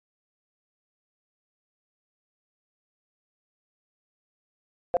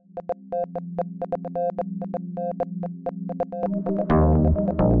Wedding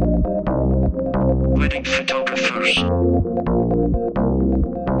photographers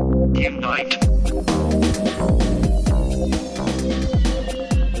unite.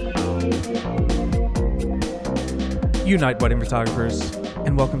 Unite Wedding Photographers,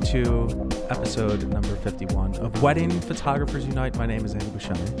 and welcome to episode number 51 of Wedding Photographers Unite. My name is Andy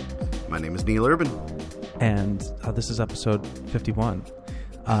Buscemi. My name is Neil Urban. And this is episode 51.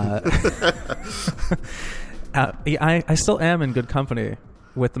 I still am in good company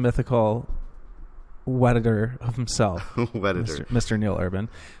with the mythical wedditor of himself, Mr. Neil Urban.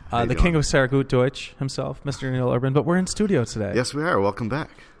 The king of Saragut Deutsch himself, Mr. Neil Urban. But we're in studio today. Yes, we are. Welcome back.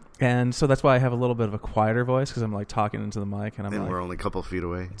 And so that's why I have a little bit of a quieter voice, because I'm like talking into the mic, and we're only a couple feet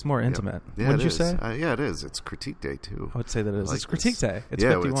away. It's more intimate. Yeah, Wouldn't you say? Yeah, it is. It's critique day too. I would say that it is. Like it's critique day. It's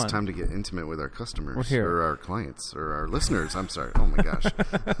yeah, 51. It's time to get intimate with our customers. We're here. Or our clients or our listeners. I'm sorry. Oh my gosh,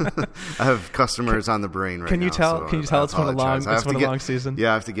 I have customers on the brain right now. Can you tell? So can you tell it's been a long season?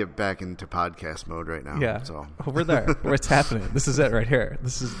 Yeah, I have to get back into podcast mode right now. Yeah, so we're there. It's happening. This is it right here.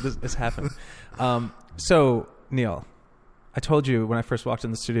 This is happening. So Neil, I told you when I first walked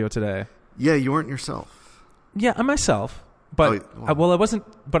in the studio today. Yeah, you weren't yourself. Yeah, I'm myself, but I wasn't.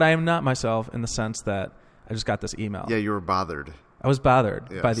 But I am not myself in the sense that I just got this email. Yeah, you were bothered. I was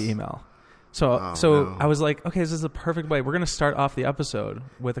bothered by the email. So no. I was like, okay, this is the perfect way. We're going to start off the episode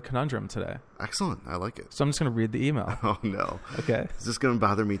with a conundrum today. Excellent. I like it. So I'm just going to read the email. Oh, no. Okay. Is this going to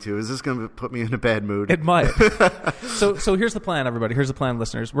bother me, too? Is this going to put me in a bad mood? It might. So here's the plan, everybody. Here's the plan,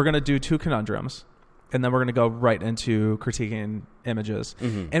 listeners. We're going to do two conundrums, and then we're going to go right into critiquing images.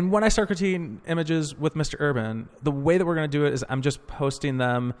 Mm-hmm. And when I start critiquing images with Mr. Urban, the way that we're going to do it is I'm just posting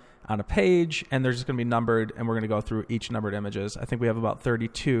them on a page, and they're just going to be numbered, and we're going to go through each numbered images. I think we have about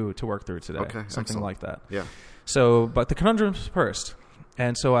 32 to work through today. Okay, something excellent. like that. Yeah. So, but the conundrums first.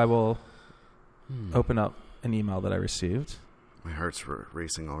 And so I will open up an email that I received. My heart's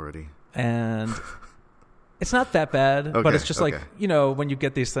racing already. And it's not that bad, but it's just like, when you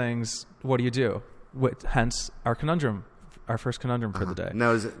get these things, what do? Hence our conundrum, our first conundrum for the day.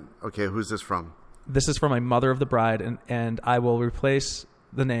 Now, is it okay? Who's this from? This is from a mother of the bride, and I will replace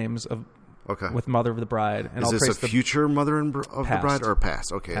the names of with mother of the bride. And is I'll this a future mother of the bride or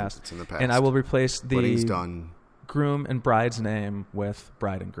past? Okay, past. It's in the past. And I will replace the wedding's done. Groom and bride's name with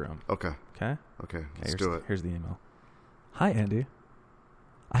bride and groom. Okay. Okay. Let's do it. Here's the email. Hi, Andy.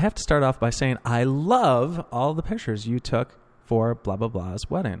 I have to start off by saying I love all the pictures you took for blah blah blah's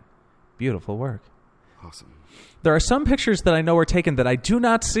wedding. Beautiful work. Awesome. There are some pictures that I know were taken that I do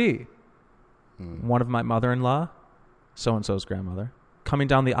not see. One of my mother-in-law, so-and-so's grandmother, coming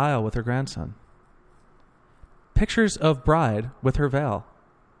down the aisle with her grandson. Pictures of bride with her veil.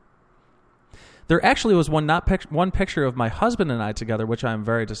 There actually was one picture of my husband and I together, which I am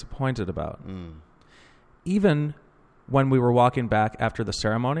very disappointed about. Even when we were walking back after the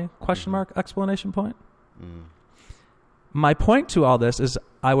ceremony, question mark, exclamation point. My point to all this is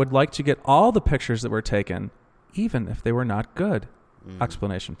I would like to get all the pictures that were taken, even if they were not good,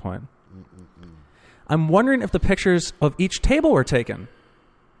 exclamation point. I'm wondering if the pictures of each table were taken,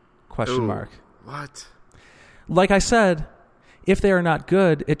 question mark. What? Like I said, if they are not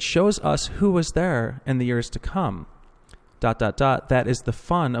good, it shows us who was there in the years to come. ... That is the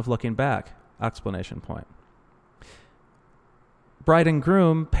fun of looking back, exclamation point. Bride and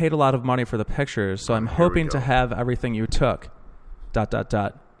groom paid a lot of money for the pictures, so I'm hoping to have everything you took. ...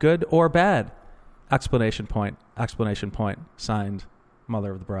 Good or bad, exclamation point, signed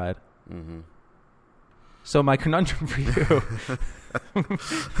mother of the bride. So my conundrum for you,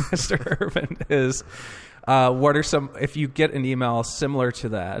 Mr. Urban, is what are some, if you get an email similar to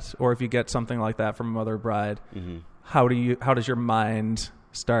that, or if you get something like that from a mother of bride, how does your mind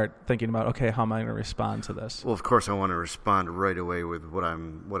start thinking about, okay, how am I going to respond to this? Well, of course I want to respond right away with what I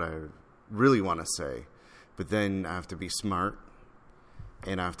really want to say, but then I have to be smart,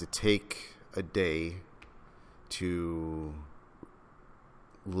 and I have to take a day to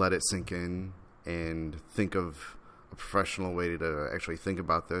let it sink in and think of a professional way to actually think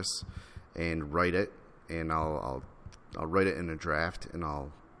about this and write it. And I'll write it in a draft, and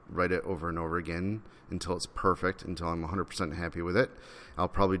I'll write it over and over again until it's perfect, until I'm 100% happy with it. I'll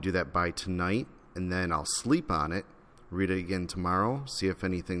probably do that by tonight, and then I'll sleep on it, read it again tomorrow, see if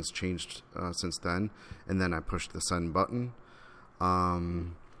anything's changed since then, and then I push the send button.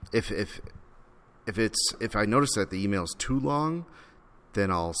 If I notice that the email's too long,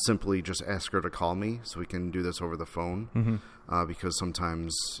 then I'll simply just ask her to call me so we can do this over the phone. Because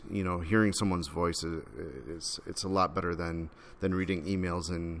sometimes, hearing someone's voice it's a lot better than reading emails,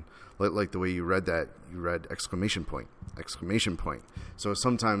 and like the way you read that, you read exclamation point. So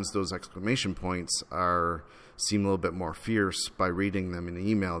sometimes those exclamation points seem a little bit more fierce by reading them in an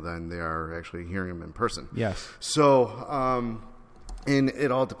email than they are actually hearing them in person. Yes. So, and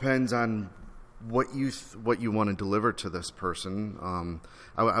it all depends on what you want to deliver to this person.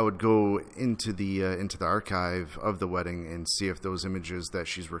 I would go into the archive of the wedding and see if those images that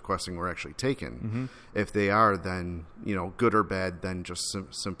she's requesting were actually taken. If they are, then good or bad, then just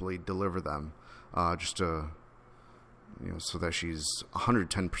simply deliver them, just to so that she's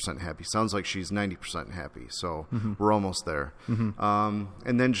 110% happy. Sounds like she's 90% happy, so we're almost there.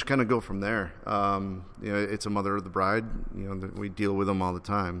 And then just kind of go from there. It's a mother of the bride. We deal with them all the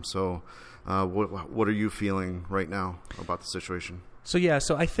time. So, what are you feeling right now about the situation?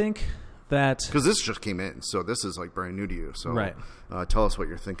 So I think that because this just came in, so this is like brand new to you. So, right. Tell us what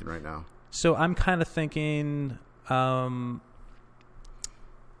you're thinking right now. So I'm kind of thinking.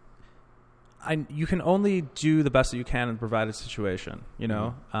 You can only do the best that you can in the provided situation,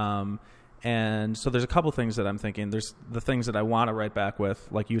 and so there's a couple things that I'm thinking. There's the things that I want to write back with,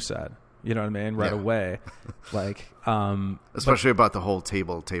 like you said, you know what I mean, right away, like especially about the whole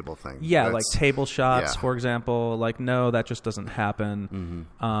table thing. Yeah, like table shots, for example. Like, no, that just doesn't happen.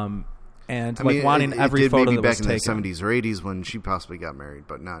 And wanting every photo that was taken. Back in the 70s or 80s when she possibly got married,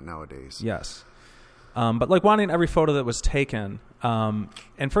 but not nowadays. Yes, but wanting every photo that was taken.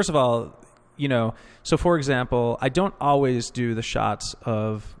 And first of all, so for example, I don't always do the shots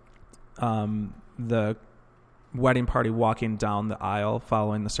of the wedding party walking down the aisle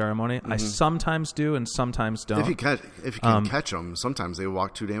following the ceremony. I sometimes do and sometimes don't. If you can catch them, sometimes they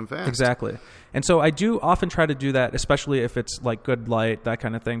walk too damn fast. Exactly. And so I do often try to do that, especially if it's like good light, that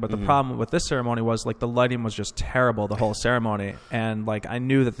kind of thing. But the problem with this ceremony was the lighting was just terrible the whole ceremony. And I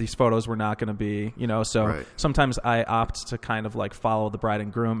knew that these photos were not going to be, so sometimes I opt to kind of follow the bride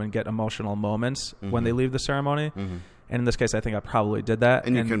and groom and get emotional moments when they leave the ceremony. And in this case, I think I probably did that.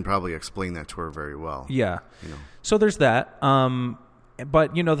 And you can probably explain that to her very well. Yeah. So there's that.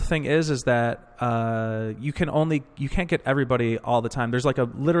 But the thing is that you can't get everybody all the time. There's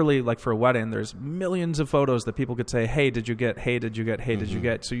literally for a wedding, there's millions of photos that people could say, hey, did you get? Hey, did you get? Hey, did you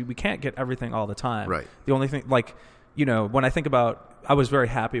get? So we can't get everything all the time. Right. The only thing, when I think about, I was very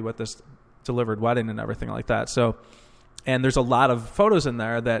happy with this delivered wedding and everything like that. So, and there's a lot of photos in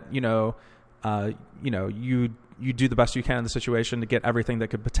there that you do the best you can in the situation to get everything that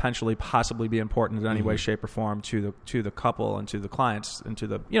could potentially possibly be important in any way, shape, or form to the couple and to the clients and to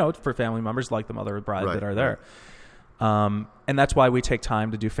the for family members like the mother or bride that are there. And that's why we take time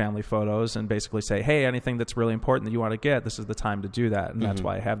to do family photos and basically say, hey, anything that's really important that you want to get, this is the time to do that. And that's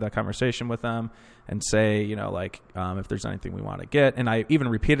why I have that conversation with them and say, if there's anything we want to get. And I even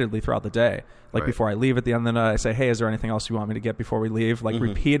repeatedly throughout the day, before I leave at the end of the night, I say, hey, is there anything else you want me to get before we leave?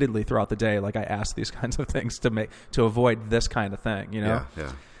 Repeatedly throughout the day, I ask these kinds of things to avoid this kind of thing, Yeah.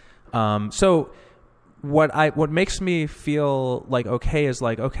 So what makes me feel okay is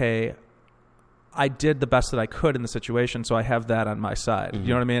okay, I did the best that I could in the situation, so I have that on my side. You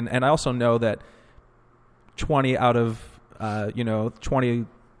know what I mean? And I also know that 20 out of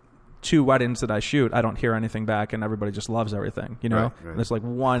 22 weddings that I shoot, I don't hear anything back, and everybody just loves everything. And there's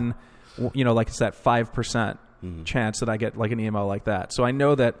one, it's that 5% chance that I get an email like that. So I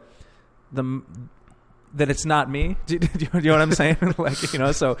know that that it's not me. Do you know what I'm saying?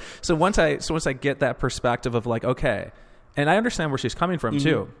 So once I get that perspective of okay, and I understand where she's coming from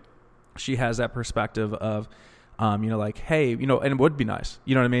too. She has that perspective of, hey, and it would be nice,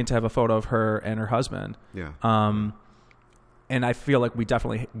 you know what I mean, to have a photo of her and her husband. Yeah. And I feel like we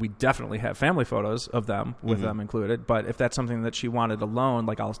definitely have family photos of them with them included. But if that's something that she wanted alone,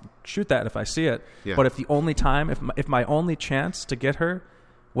 I'll shoot that if I see it. Yeah. But if the only time, if my only chance to get her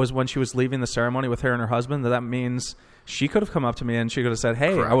was when she was leaving the ceremony with her and her husband, that means she could have come up to me and she could have said,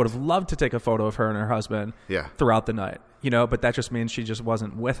 hey, I would have loved to take a photo of her and her husband throughout the night. But that just means she just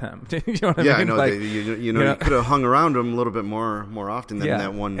wasn't with him. You know what I mean? I know. You could have hung around him a little bit more often than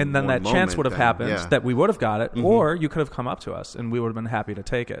that one. And then that chance would have happened that we would have got it, or you could have come up to us and we would have been happy to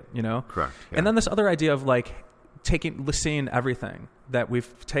take it. Correct. Yeah. And then this other idea of seeing everything that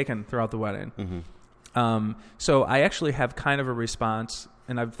we've taken throughout the wedding. So I actually have kind of a response,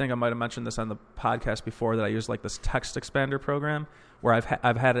 and I think I might have mentioned this on the podcast before, that I use this text expander program where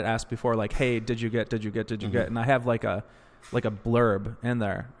I've had it asked before, hey, did you get? And I have a blurb in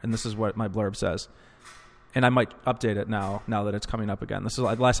there, and this is what my blurb says. and I might update it now that it's coming up again. This is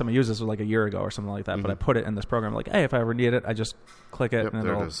like, last time I used this was like a year ago or something like that, but I put it in this program like, hey, if I ever need it, I just click it and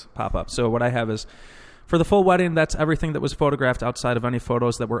it'll pop up. So what I have is, for the full wedding, that's everything that was photographed outside of any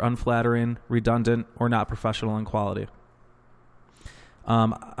photos that were unflattering, redundant, or not professional in quality.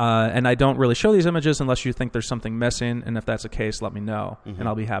 And I don't really show these images unless you think there's something missing, and if that's the case, let me know, and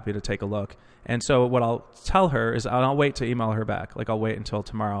I'll be happy to take a look. And so what I'll tell her is I'll wait to email her back. Like, I'll wait until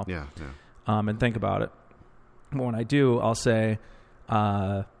tomorrow and think about it. But when I do, I'll say,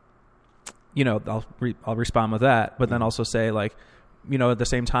 I'll respond with that, but then also say, like, at the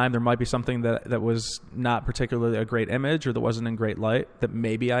same time, there might be something that was not particularly a great image or that wasn't in great light that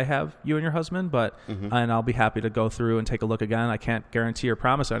maybe I have you and your husband, but and I'll be happy to go through and take a look again. I can't guarantee or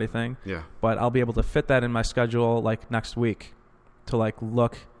promise anything, but I'll be able to fit that in my schedule like next week to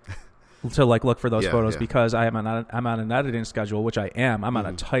look for those photos because I'm on an editing schedule, which I am. I'm on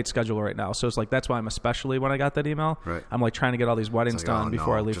a tight schedule right now. So it's like, that's why I'm, especially when I got that email, I'm like trying to get all these weddings done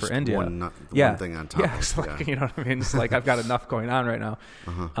before I leave for India. One thing on top. Yeah, it's like, you know what I mean? It's like, I've got enough going on right now.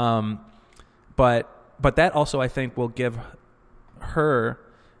 But that also, I think, will give her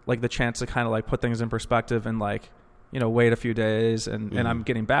like the chance to kind of like put things in perspective and like, wait a few days and I'm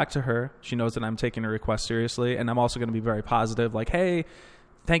getting back to her. She knows that I'm taking her request seriously. And I'm also going to be very positive. Like, hey,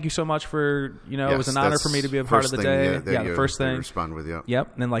 thank you so much for, it was an honor for me to be a part of the day. The first thing. Respond with,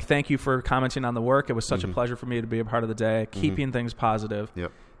 Yep. And like, thank you for commenting on the work. It was such a pleasure for me to be a part of the day. Keeping things positive.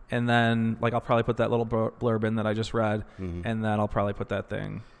 Yep. And then like, I'll probably put that little blurb in that I just read. And then I'll probably put that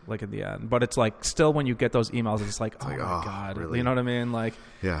thing like at the end. But it's like, still when you get those emails, it's like, my God. Really? You know what I mean? Like,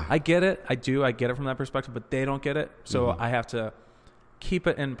 I get it. I get it from that perspective, but they don't get it. So I have to keep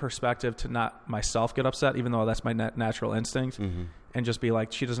it in perspective to not myself get upset, even though that's my natural instinct. And just be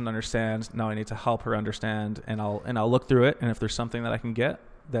like, she doesn't understand. Now I need to help her understand, and I'll look through it. And if there's something that I can get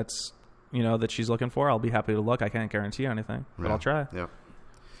that's, that she's looking for, I'll be happy to look. I can't guarantee anything, but I'll try.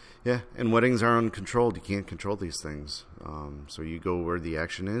 Yeah. And weddings are uncontrolled. You can't control these things. So you go where the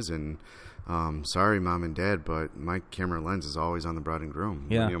action is. And sorry, mom and dad, but my camera lens is always on the bride and groom.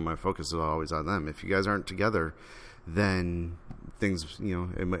 My focus is always on them. If you guys aren't together, then things,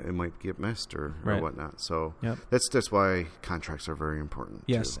 it might get missed or whatnot. So that's why contracts are very important.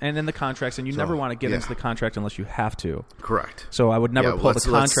 Yes, too. And in the contracts, and you never want to get into the contract unless you have to. Correct. So I would never pull the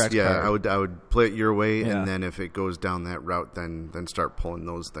contract card. I would play it your way, and then if it goes down that route, then start pulling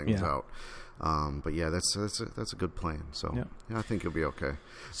those things out. But that's a good plan. So I think you'll be okay.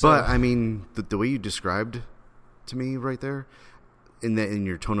 So, but I mean, the way you described to me right there, in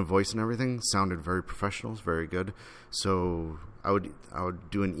your tone of voice and everything, sounded very professional. It's very good. So I would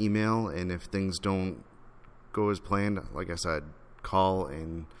do an email, and if things don't go as planned, like I said, call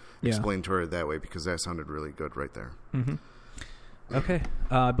and explain to her that way, because that sounded really good right there. Okay,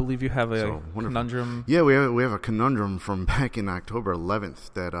 I believe you have a conundrum. Yeah, we have a conundrum from back in October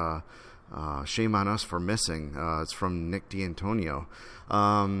 11th that shame on us for missing. It's from Nick D'Antonio.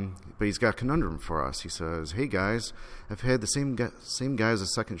 But he's got a conundrum for us. He says, "Hey guys, I've had the same guy as a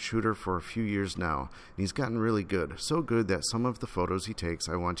second shooter for a few years now, and he's gotten really good. So good that some of the photos he takes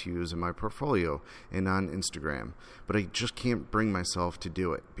I want to use in my portfolio and on Instagram. But I just can't bring myself to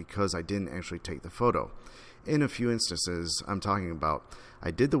do it because I didn't actually take the photo. In a few instances I'm talking about, I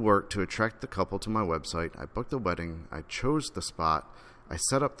did the work to attract the couple to my website. I booked the wedding. I chose the spot. I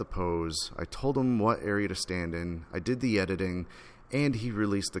set up the pose. I told him what area to stand in. I did the editing, and he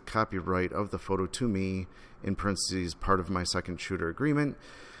released the copyright of the photo to me, in parentheses, part of my second shooter agreement.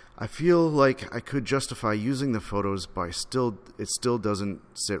 I feel like I could justify using the photos, but it still doesn't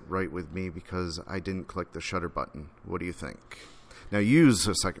sit right with me because I didn't click the shutter button. What do you think?" Now, use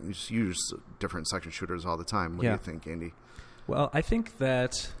different second shooters all the time. What do you think, Andy? Well, I think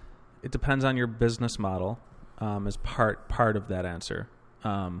that it depends on your business model as part of that answer.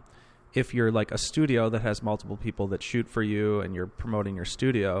 If you're like a studio that has multiple people that shoot for you and you're promoting your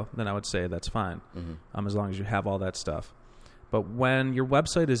studio, then I would say that's fine, as long as you have all that stuff. But when your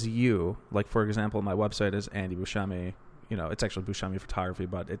website is you, like for example, my website is Andy Buscemi. It's actually Buscemi Photography,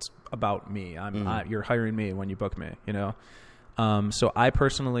 but it's about me. You're hiring me when you book me. So I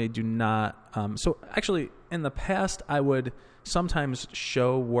personally do not. So actually, in the past, I would sometimes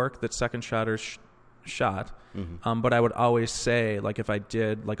show work that second shotters shot, but I would always say, like, if I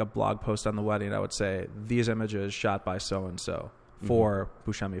did like a blog post on the wedding, I would say these images shot by so and so for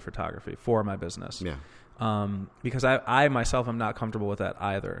Buscemi Photography, for my business. Because I myself am not comfortable with that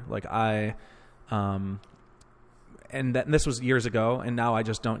either. Like and this was years ago, and now I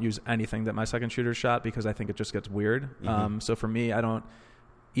just don't use anything that my second shooter shot because I think it just gets weird. So for me, I don't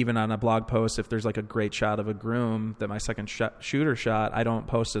even on a blog post, if there's like a great shot of a groom that my second shooter shot, I don't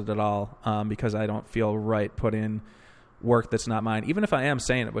post it at all because I don't feel right putting work that's not mine. Even if I am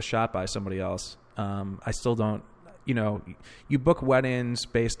saying it was shot by somebody else, I still don't. You book weddings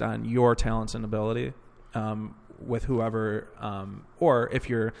based on your talents and ability with whoever, or if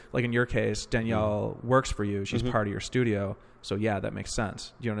you're like in your case, Danielle works for you. She's part of your studio. So yeah, that makes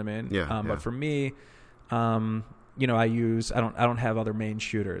sense. Do you know what I mean? Yeah. But for me, I don't have other main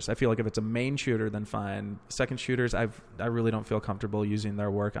shooters. I feel like if it's a main shooter, then fine. Second shooters, I really don't feel comfortable using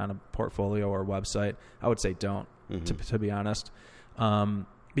their work on a portfolio or website. I would say don't, to be honest,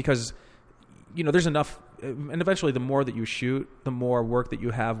 because there's enough. And eventually, the more that you shoot, the more work that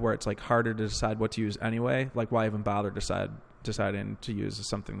you have, where it's like harder to decide what to use anyway. Like, why even bother deciding to use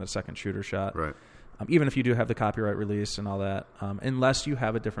something the second shooter shot? Right. Even if you do have the copyright release and all that, unless you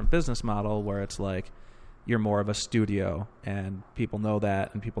have a different business model where it's like you're more of a studio and people know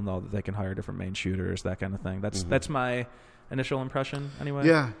that, and people know that they can hire different main shooters, that kind of thing. That's my initial impression anyway.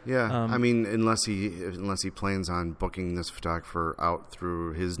 Yeah. I mean, unless he plans on booking this photographer out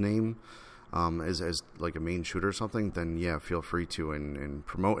through his name, as like a main shooter or something, then yeah, feel free to and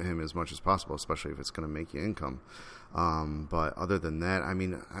promote him as much as possible, especially if it's going to make you income. But other than that, I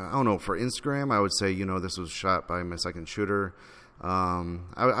mean, I don't know. For Instagram, I would say, this was shot by my second shooter.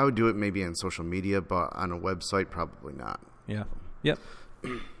 I would do it maybe on social media, but on a website, probably not. Yeah. Yep.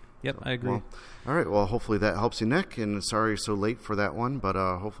 Yep, I agree. Well, all right. Well, hopefully that helps you, Nick. And sorry so late for that one, but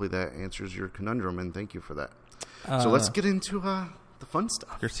hopefully that answers your conundrum, and thank you for that. So let's get into the fun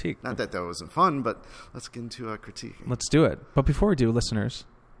stuff. Critique. Not that wasn't fun, but let's get into critiquing. Let's do it. But before we do, listeners,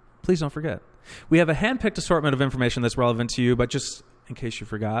 please don't forget, we have a hand-picked assortment of information that's relevant to you, but just in case you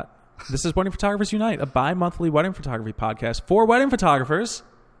forgot, this is Wedding Photographers Unite, a bi-monthly wedding photography podcast for wedding photographers.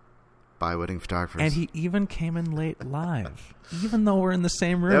 By wedding photographers. And he even came in late live, even though we're in the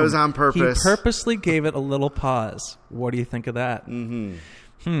same room. That was on purpose. He purposely gave it a little pause. What do you think of that?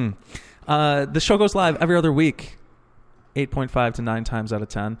 The show goes live every other week, 8.5 to 9 times out of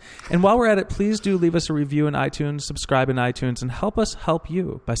 10. And while we're at it, please do leave us a review in iTunes, subscribe in iTunes, and help us help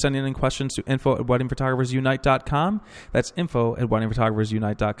you by sending in questions to info@weddingphotographersunite.com. That's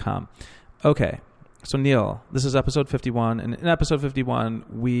info@weddingphotographersunite.com. Okay, so Neil, this is episode 51, and in episode 51,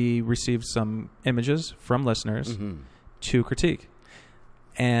 we received some images from listeners to critique.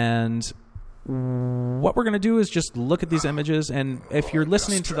 And what we're going to do is just look at these images, and if you're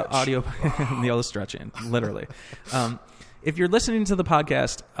listening to the audio, Neil is stretching, literally. If you're listening to the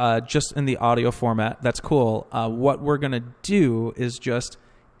podcast just in the audio format, that's cool. What we're going to do is just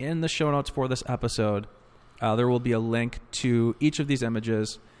in the show notes for this episode, there will be a link to each of these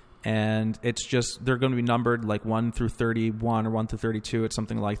images, and it's just, they're going to be numbered like 1 through 31 or 1 through 32. It's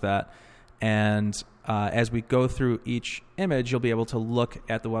something like that. And as we go through each image, you'll be able to look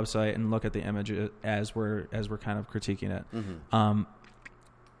at the website and look at the image as we're kind of critiquing it.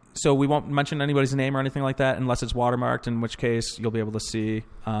 So we won't mention anybody's name or anything like that unless it's watermarked, in which case you'll be able to see.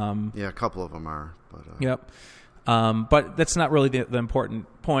 Yeah, a couple of them are. But, Yep. But that's not really the important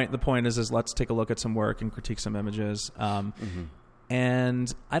point. The point is let's take a look at some work and critique some images.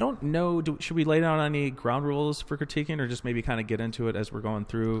 And I don't know, should we lay down any ground rules for critiquing, or just maybe kind of get into it as we're going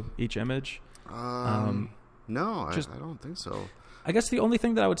through each image? No, I don't think so. I guess the only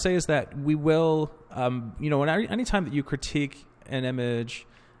thing that I would say is that we will, anytime that you critique an image,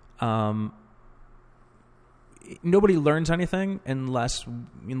 nobody learns anything unless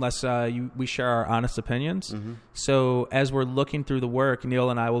we share our honest opinions. So as we're looking through the work, Neil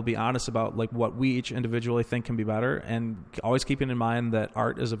and I will be honest about like what we each individually think can be better, and always keeping in mind that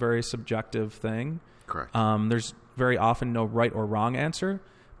art is a very subjective thing. Correct. There's very often no right or wrong answer,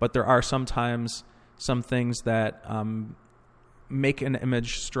 but there are sometimes some things that make an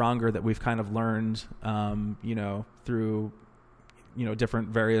image stronger that we've kind of learned, through different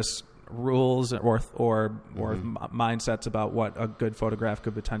various rules or mindsets about what a good photograph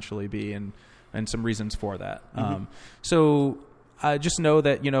could potentially be, and some reasons for that. So just know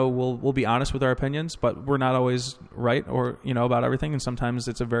that we'll be honest with our opinions, but we're not always right or about everything, and sometimes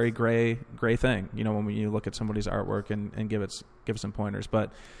it's a very gray thing. When you look at somebody's artwork and give some pointers,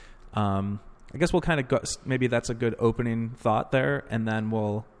 but I guess we'll kind of go. Maybe that's a good opening thought there, and then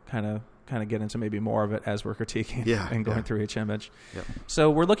we'll kind of get into maybe more of it as we're critiquing and going through each image. Yep. So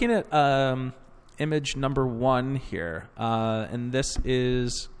we're looking at image number 1 here, and this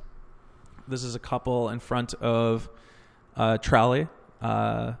is a couple in front of a trolley,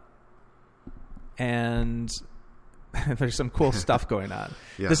 and There's some cool stuff going on.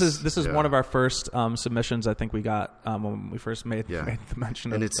 Yes, This is one of our first submissions. I think we got when we first made the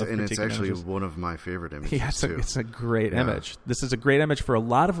mention and of it's actually images. one of my favorite images. Yeah, too. it's a great image. This is a great image for a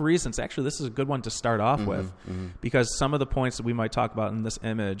lot of reasons. Actually, this is a good one to start off with because some of the points that we might talk about in this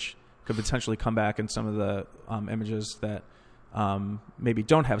image could potentially come back in some of the images that maybe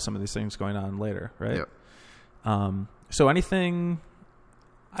don't have some of these things going on later, right? Yep. So anything...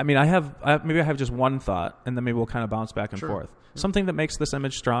 I mean, I have just one thought, and then maybe we'll kind of bounce back and forth. Something that makes this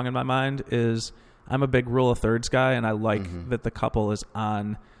image strong in my mind is I'm a big rule of thirds guy, and I like that the couple is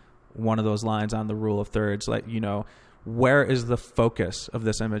on one of those lines on the rule of thirds. Like, you know, where is the focus of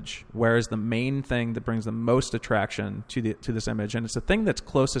this image? Where is the main thing that brings the most attraction to this image? And it's the thing that's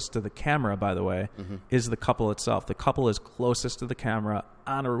closest to the camera, by the way, is the couple itself. The couple is closest to the camera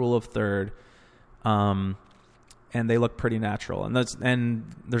on a rule of third. And they look pretty natural, and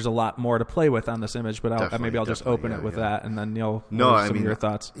there's a lot more to play with on this image. But maybe I'll just open it with that, and then some of your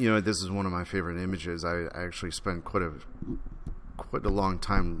thoughts. You know, this is one of my favorite images. I actually spent quite a long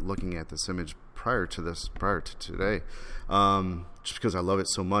time looking at this image prior to today, just because I love it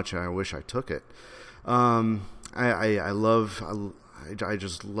so much, and I wish I took it. I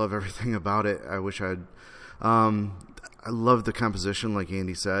just love everything about it. I wish I'd. I love the composition, like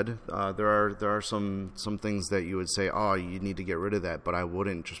Andy said. There are some things that you would say, oh, you need to get rid of that, but I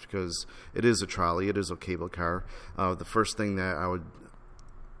wouldn't, just because it is a trolley, it is a cable car. The first thing that I would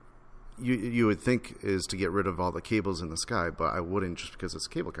you would think is to get rid of all the cables in the sky, but I wouldn't, just because it's a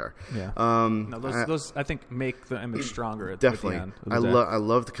cable car. Yeah. Those I think make the image stronger. Definitely. At the end I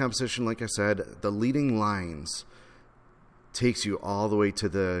love the composition. Like I said, the leading lines takes you all the way to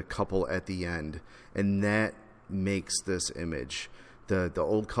the couple at the end, and that makes this image. The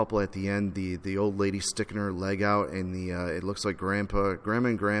old couple at the end, the old lady sticking her leg out, and it looks like grandma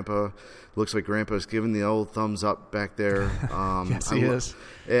and grandpa. Looks like grandpa's giving the old thumbs up back there. Yes, he is.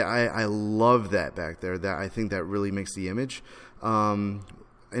 I love that back there. That I think that really makes the image. And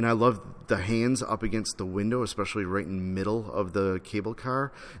I love the hands up against the window, especially right in the middle of the cable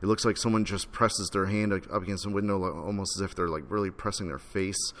car. It looks like someone just presses their hand up against the window, almost as if they're like really pressing their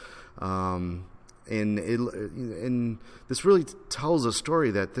face. And this really tells a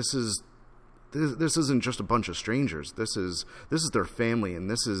story that this isn't just a bunch of strangers. This is their family, and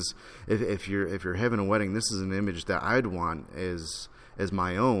this is if you're having a wedding, this is an image that I'd want as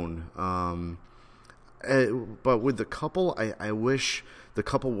my own. But with the couple, I wish the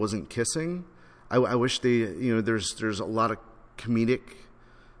couple wasn't kissing. I wish they, there's a lot of comedic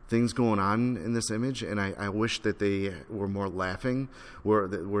things going on in this image, and I wish that they were more laughing, where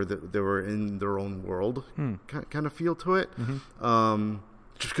they were in their own world kind of feel to it.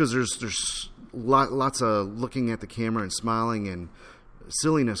 Just because there's lots of looking at the camera and smiling and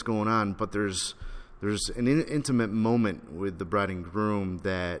silliness going on, but there's an intimate moment with the bride and groom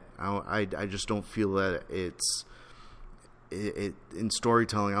that I just don't feel that it in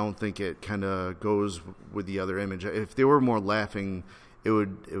storytelling. I don't think it kind of goes with the other image. If they were more laughing, it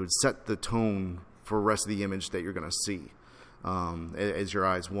would set the tone for the rest of the image that you're going to see as your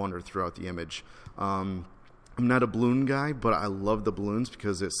eyes wander throughout the image. I'm not a balloon guy, but I love the balloons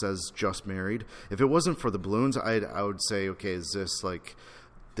because it says just married. If it wasn't for the balloons, I would say, okay, is this like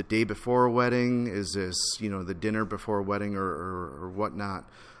the day before a wedding? Is this, the dinner before a wedding or whatnot?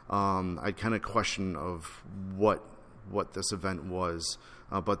 I'd kind of question of what this event was.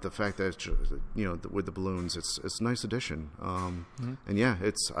 But the fact that it's, with the balloons, it's a nice addition. And yeah,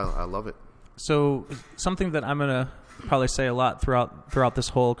 I love it. So something that I'm going to probably say a lot throughout this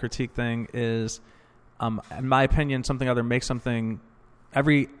whole critique thing is, in my opinion,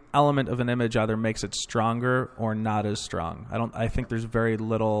 every element of an image either makes it stronger or not as strong. I think there's very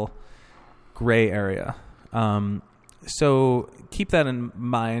little gray area. So keep that in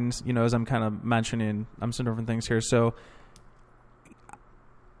mind, as I'm kind of mentioning some different things here. So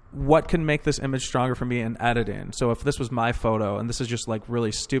what can make this image stronger for me in editing? So if this was my photo, and this is just like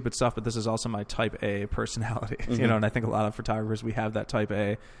really stupid stuff, but this is also my type A personality, and I think a lot of photographers, we have that type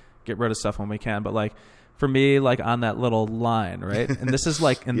A, get rid of stuff when we can. But like for me, like on that little line, right? And this is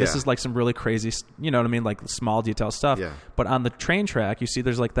like, this is like some really crazy, like small detail stuff. Yeah. But on the train track, you see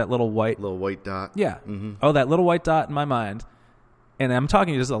there's like that little white dot. Yeah. Mm-hmm. Oh, that little white dot in my mind. And I'm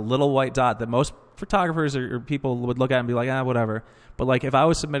talking just a little white dot that most photographers or people would look at it and be like, whatever. But like if I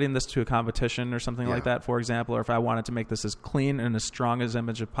was submitting this to a competition or something like that, for example, or if I wanted to make this as clean and as strong as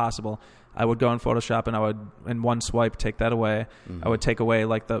image as possible, I would go in Photoshop and I would, in one swipe, take that away. I would take away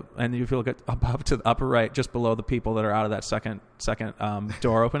and if you look at above to the upper right, just below the people that are out of that second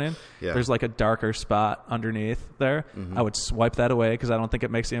door opening, there's like a darker spot underneath there. I would swipe that away because I don't think it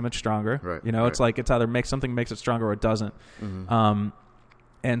makes the image stronger. Right, It's like it's either makes it stronger or it doesn't.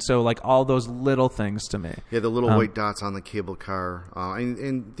 And so like all those little things to me. Yeah, the little white dots on the cable car.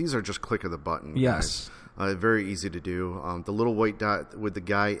 And these are just click of the button. Yes. Guys. Very easy to do. The little white dot with the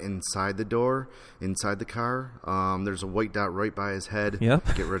guy inside the door, inside the car. There's a white dot right by his head.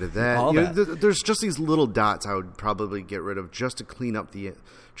 Yep. Get rid of that. All that. There's just these little dots I would probably get rid of just to clean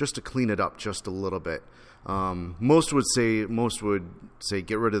it up just a little bit. Most would say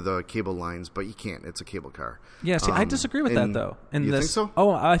get rid of the cable lines, but you can't. It's a cable car. Yeah, see, I disagree with that though. You think so?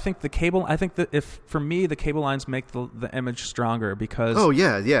 Oh, I think the cable lines make the image stronger because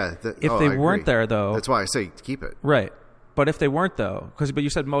if they weren't there though, that's why I say keep it. Right. But if they weren't though, but you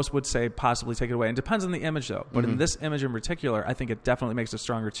said most would say possibly take it away. It depends on the image though. But in this image in particular, I think it definitely makes it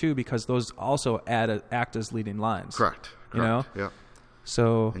stronger too because those also act as leading lines. Correct. You know? Yeah.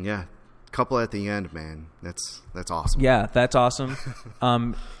 So and couple at the end, man. That's awesome. Yeah, that's awesome.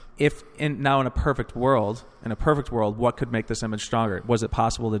 Now in a perfect world, what could make this image stronger? Was it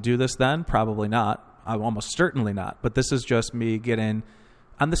possible to do this then? Probably not. Almost certainly not. But this is just me getting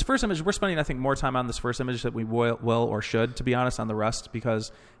on this first image. We're spending, I think, more time on this first image that we will or should, to be honest, on the rest.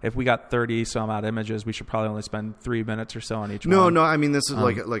 Because if we got 30 some odd images, we should probably only spend 3 minutes or so on each one. No. I mean, this is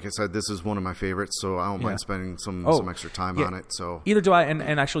like I said, this is one of my favorites, so I don't mind spending some extra time on it. So either do I.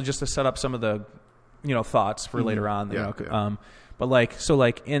 And actually, just to set up some of the thoughts for later on. But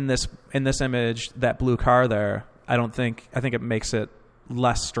like in this image, that blue car there, I think it makes it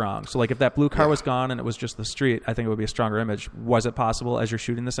less strong. So like if that blue car was gone and it was just the street, I think it would be a stronger image. Was it possible as you're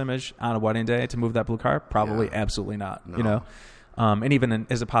shooting this image on a wedding day to move that blue car? Probably absolutely not. No. And even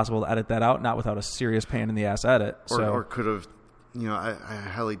is it possible to edit that out? Not without a serious pain in the ass edit. Or could have, I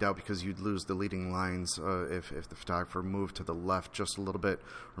highly doubt because you'd lose the leading lines if the photographer moved to the left just a little bit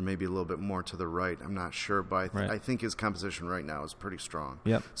or maybe a little bit more to the right. I'm not sure, but I think his composition right now is pretty strong.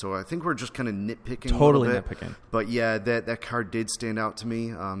 Yep. So I think we're just kind of nitpicking totally a little bit. Nitpicking. But yeah, that car did stand out to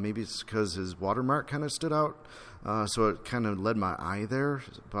me. Maybe it's because his watermark kind of stood out. So it kind of led my eye there,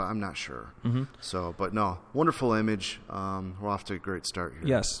 but I'm not sure. So, but no, wonderful image. We're off to a great start here.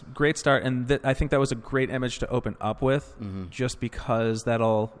 Yes, great start. And I think that was a great image to open up with just because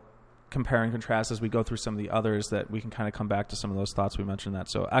that'll compare and contrast as we go through some of the others that we can kind of come back to some of those thoughts we mentioned that.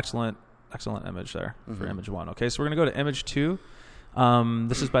 So excellent image there for image 1. Okay, so we're going to go to image 2.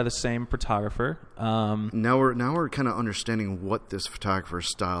 This is by the same photographer. Now we're kind of understanding what this photographer's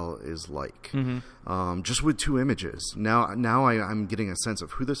style is like. Just with 2 images. Now I'm getting a sense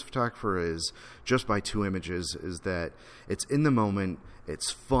of who this photographer is just by 2 images. Is that it's in the moment, it's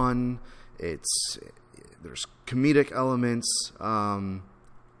fun, there's comedic elements. I'm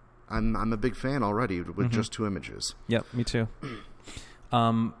a big fan already with just 2 images. Yep, me too.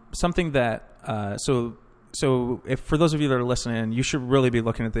 Something that So if for those of you that are listening, you should really be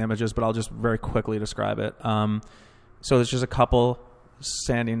looking at the images, but I'll just very quickly describe it. So there's just a couple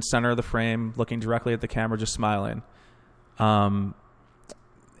standing center of the frame, looking directly at the camera, just smiling. And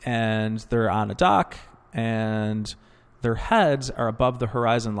they're on a dock, and their heads are above the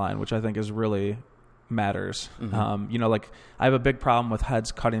horizon line, which I think is really matters. Like I have a big problem with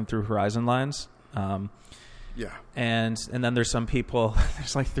heads cutting through horizon lines. Yeah. And then there's some people,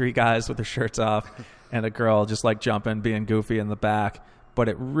 there's like 3 guys with their shirts off and a girl just like jumping, being goofy in the back. But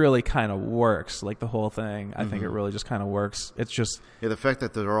it really kind of works, like the whole thing. I think it really just kind of works. It's just... Yeah, the fact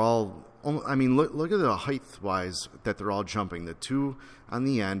that they're all... I mean, look at the height-wise that they're all jumping. The 2 on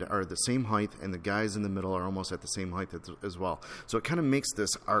the end are the same height, and the guys in the middle are almost at the same height as well. So it kind of makes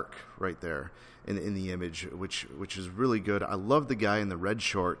this arc right there in the image, which is really good. I love the guy in the red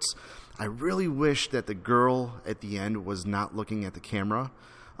shorts. I really wish that the girl at the end was not looking at the camera.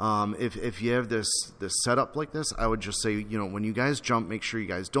 If you have this setup like this, I would just say, when you guys jump, make sure you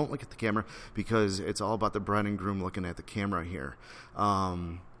guys don't look at the camera because it's all about the bride and groom looking at the camera here.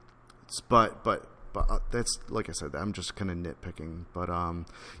 But that's, like I said, I'm just kind of nitpicking. But I'm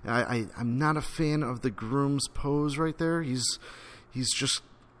not a fan of the groom's pose right there. He's just,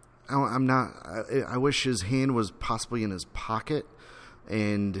 I'm not. I wish his hand was possibly in his pocket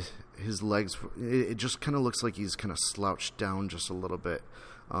and his legs. It just kind of looks like he's kind of slouched down just a little bit.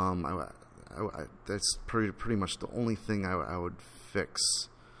 That's pretty much the only thing I would fix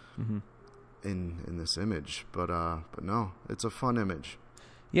in this image. But no, it's a fun image.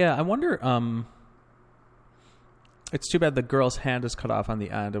 Yeah, I wonder. It's too bad the girl's hand is cut off on the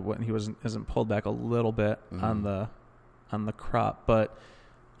end of when he isn't pulled back a little bit on the crop. But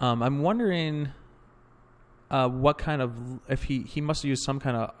I'm wondering what kind of, if he must have used some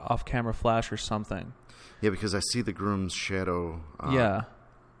kind of off-camera flash or something. Yeah, because I see the groom's shadow. Yeah.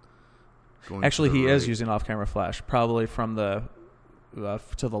 Going Actually, to the he right. is using off-camera flash, probably from the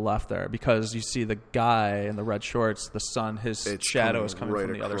to the left there, because you see the guy in the red shorts, the sun, his shadow is coming right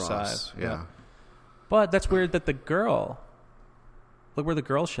from the other across. side. Yeah. But that's weird that the girl, look where the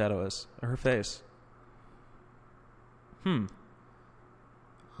girl's shadow is, or her face. Well,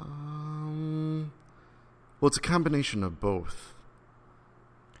 it's a combination of both.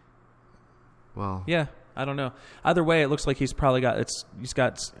 Well, Yeah, I don't know. Either way, it looks like he's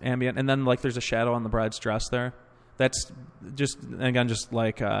got ambient, and then like there's a shadow on the bride's dress there. That's just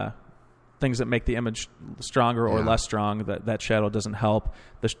like things that make the image stronger or less strong. That shadow doesn't help.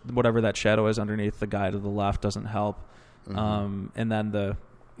 Whatever that shadow is underneath the guy to the left doesn't help. And then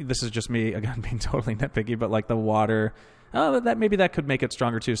this is just me again being totally nitpicky, but like the water, that could make it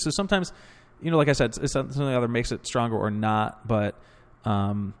stronger too. So sometimes, like I said, it's something that either makes it stronger or not. But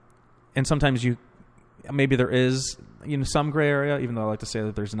and sometimes maybe there is some gray area, even though I like to say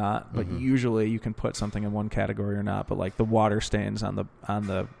that there's not. But usually you can put something in one category or not. But like the water stains on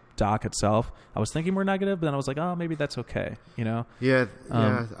the dock itself, I was thinking were negative, but then I was like, oh, maybe that's okay. Yeah.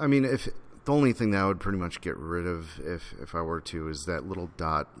 I mean, if the only thing that I would pretty much get rid of if I were to is that little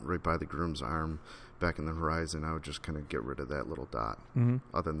dot right by the groom's arm back in the horizon. I would just kind of get rid of that little dot.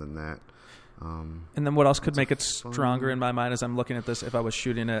 Other than that. And then what else could make it stronger in my mind as I'm looking at this, if I was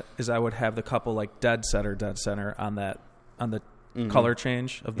shooting it, is I would have the couple like dead center on the color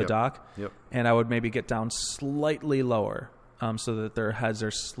change of the dock. Yep. And I would maybe get down slightly lower so that their heads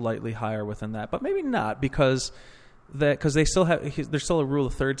are slightly higher within that. But maybe not, because they still have, there's still a rule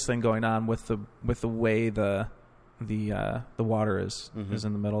of thirds thing going on with the way the water is in the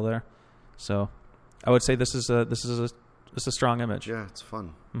middle there. So I would say this is a strong image. Yeah, it's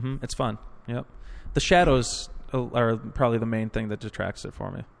fun. It's fun. Yep. The shadows are probably the main thing that detracts it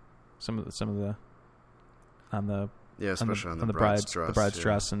for me. Some of the especially on the bride's dress. The bride's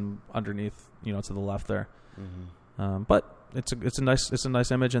dress and underneath, to the left there. But it's a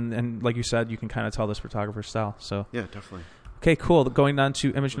nice image, and like you said, you can kind of tell this photographer's style. So yeah, definitely. Okay, cool. Going on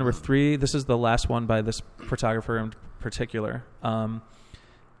to image number 3. This is the last one by this photographer in particular,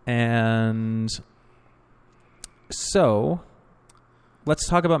 and so. Let's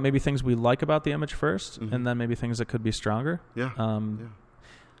talk about maybe things we like about the image first, and then maybe things that could be stronger. Yeah.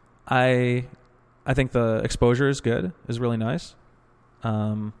 I think the exposure is really nice.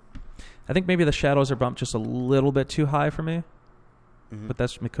 I think maybe the shadows are bumped just a little bit too high for me, but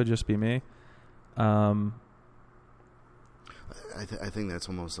it could just be me. I think that's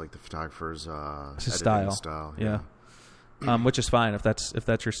almost like the photographer's style. Yeah. Which is fine if that's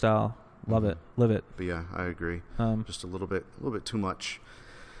your style. Love it, live it. But yeah, I agree. Just a little bit too much.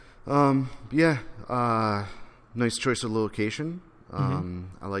 Nice choice of location. I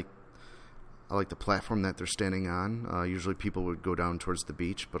like the platform that they're standing on. Usually people would go down towards the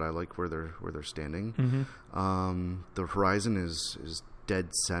beach, but I like where they're standing. The horizon is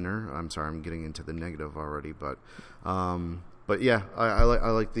dead center. I'm sorry, I'm getting into the negative already, but yeah, I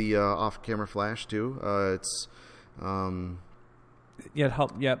like the off-camera flash too. It's Yeah, it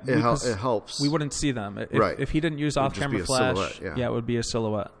helped. Yeah, it helps. We wouldn't see them if he didn't use off-camera flash. Yeah, it would be a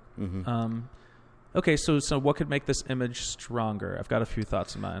silhouette. Okay, so what could make this image stronger? I've got a few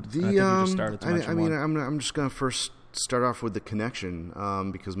thoughts in mind. I think you just started to mention one. I'm just gonna first start off with the connection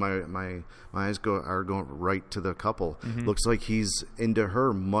because my eyes are going right to the couple. Looks like he's into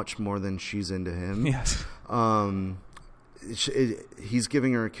her much more than she's into him. Yes. He's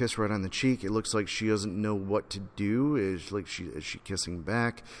giving her a kiss right on the cheek. It looks like she doesn't know what to do. Is she kissing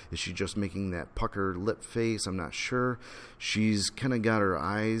back? Is she just making that pucker lip face? I'm not sure. She's kind of got her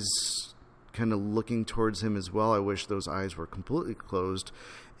eyes kind of looking towards him as well. I wish those eyes were completely closed.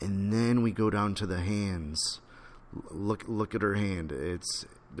 And then we go down to the hands. Look at her hand.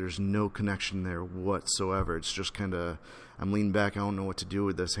 There's no connection there whatsoever. It's just kind of, I'm leaning back. I don't know what to do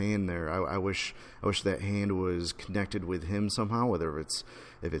with this hand there. I wish that hand was connected with him somehow, whether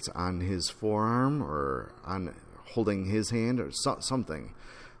if it's on his forearm or on holding his hand or something.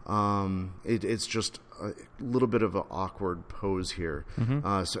 It's just a little bit of an awkward pose here,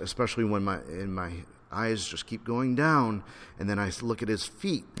 so especially when in my eyes just keep going down, and then I look at his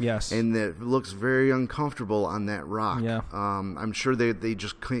feet. Yes. And it looks very uncomfortable on that rock. Yeah. I'm sure they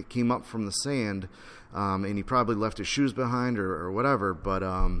just came up from the sand, and he probably left his shoes behind or whatever.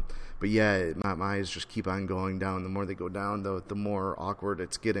 But yeah, my eyes just keep on going down. The more they go down, the more awkward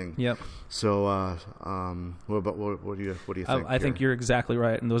it's getting. Yep. So, what do you think? I think you're exactly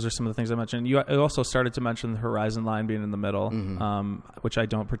right, and those are some of the things I mentioned. You also started to mention the horizon line being in the middle, which I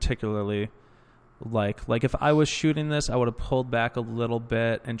don't particularly like. Like if I was shooting this, I would have pulled back a little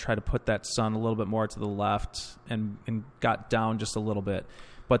bit and tried to put that sun a little bit more to the left and got down just a little bit.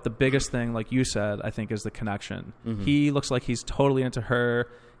 But the biggest thing, like you said, I think is the connection. He looks like he's totally into her,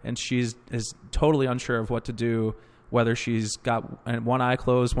 and is totally unsure of what to do, whether she's got one eye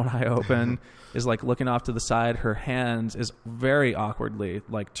closed, one eye open, is like looking off to the side. Her hand is very awkwardly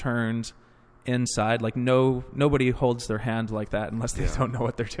like turned inside. Like nobody holds their hand like that unless they don't know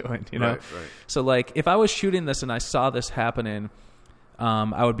what they're doing, you know? Right. So like if I was shooting this and I saw this happening,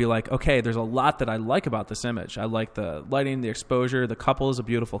 I would be like, okay, there's a lot that I like about this image. I like the lighting, the exposure. The couple is a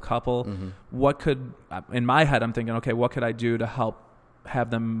beautiful couple. In my head, I'm thinking, okay, what could I do to help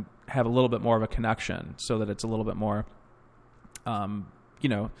have them have a little bit more of a connection so that it's a little bit more, where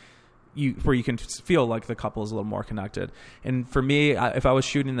you can feel like the couple is a little more connected. And for me, if I was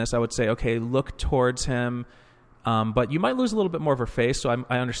shooting this, I would say, okay, look towards him. But you might lose a little bit more of her face, so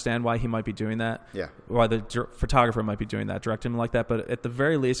I understand why he might be doing that. Yeah. Why the photographer might be doing that, direct him like that. But at the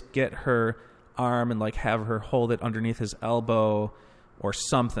very least, get her arm and like have her hold it underneath his elbow or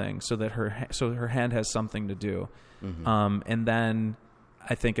something, so that her hand has something to do. And then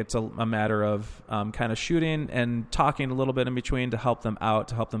I think it's a matter of kind of shooting and talking a little bit in between to help them out,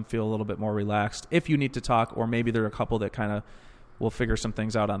 to help them feel a little bit more relaxed. If you need to talk, or maybe they're a couple that kind of will figure some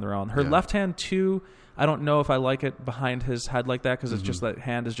things out on their own. Her left hand too, I don't know if I like it behind his head like that, because it's just that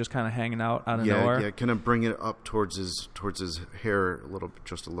hand is just kind of hanging out of nowhere. Yeah, kind of bring it up towards his hair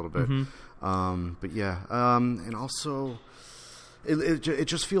just a little bit. But yeah, and also it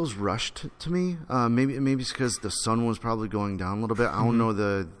just feels rushed to me. Maybe it's because the sun was probably going down a little bit. I don't know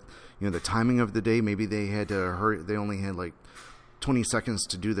the timing of the day. Maybe they had to hurry. They only had like 20 seconds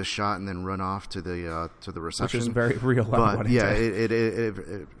to do the shot and then run off to the reception, which is very real. But yeah,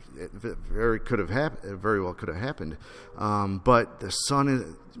 it very well could have happened. But the sun is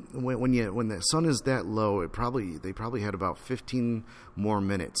when the sun is that low, they probably had about 15 more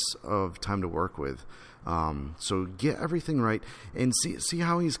minutes of time to work with. So get everything right and see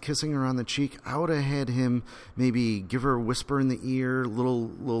how he's kissing her on the cheek. I would have had him maybe give her a whisper in the ear,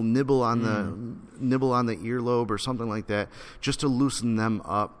 little nibble on the earlobe or something like that, just to loosen them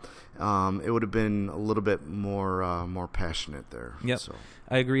up. It would have been a little bit more passionate there. Yep. So.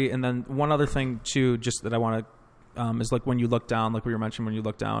 I agree. And then one other thing too, just that I want to, is like when you look down, like we were mentioning, when you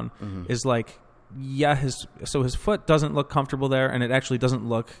look down, is like, yeah, his foot doesn't look comfortable there, and it actually doesn't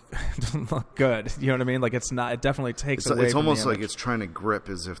look good. You know what I mean? Like it's not. It definitely takes away. It's from almost the like image. it's trying to grip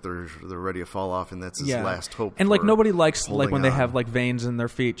as if they're ready to fall off, and that's his last hope. And like nobody likes like when they on. have like veins in their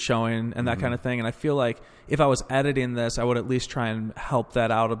feet showing and that kind of thing. And I feel like if I was editing this, I would at least try and help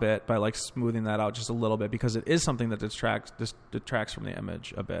that out a bit by like smoothing that out just a little bit, because it is something that detracts from the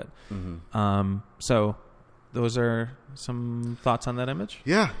image a bit. So. Those are some thoughts on that image.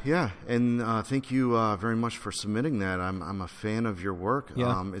 Yeah, and thank you very much for submitting that. I'm a fan of your work.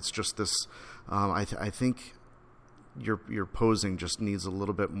 Yeah. It's just this. I think your posing just needs a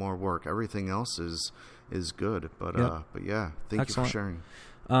little bit more work. Everything else is good, but yeah, thank you for sharing.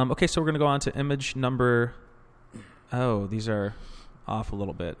 Okay, so we're gonna go on to image number. Oh, these are off a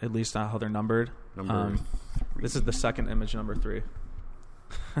little bit. At least not how they're numbered. This is the second image, number 3.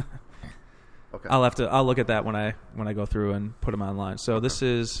 Okay. I'll look at that when I go through and put them online. So this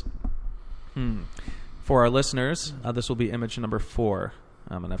is, for our listeners, this will be image number 4.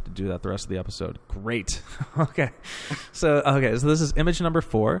 I'm gonna have to do that the rest of the episode. Great. Okay. So this is image number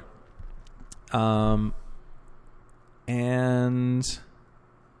 4. And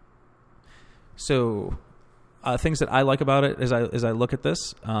so things that I like about it as I look at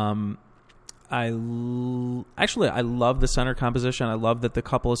this. I love the center composition. I love that the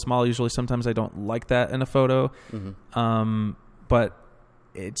couple is small. Usually, sometimes I don't like that in a photo, but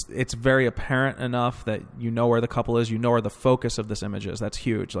it's very apparent enough that you know where the couple is. You know where the focus of this image is. That's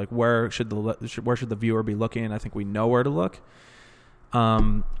huge. Like where should the viewer be looking? I think we know where to look.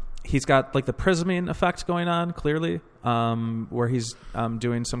 He's got like the prisming effect going on clearly, where he's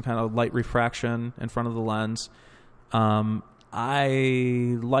doing some kind of light refraction in front of the lens.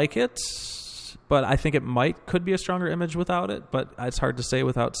 I like it. But I think it could be a stronger image without it, but it's hard to say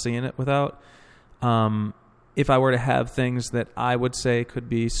without seeing it without. If I were to have things that I would say could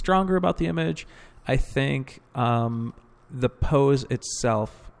be stronger about the image, I think the pose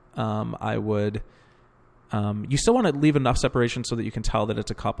itself, I would. You still want to leave enough separation so that you can tell that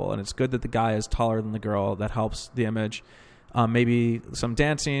it's a couple, and it's good that the guy is taller than the girl. That helps the image. Maybe some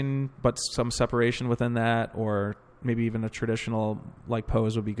dancing, but some separation within that, or maybe even a traditional like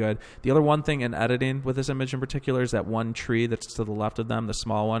pose would be good. The other one thing in editing with this image in particular is that one tree that's to the left of them, the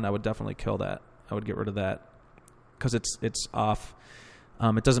small one. I would definitely kill that. I would get rid of that because it's off.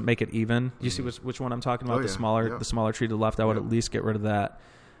 It doesn't make it even. You see which one I'm talking about? The smaller tree to the left. I would at least get rid of that.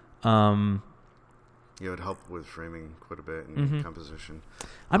 It would help with framing quite a bit and composition.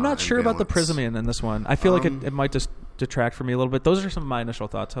 I'm not sure about the prisming in this one. I feel like it might just detract from me a little bit. Those are some of my initial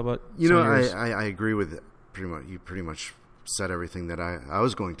thoughts. How about you? Know, I agree with it. Pretty much. You pretty much said everything that I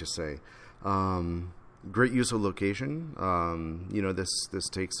was going to say. Great use of location. This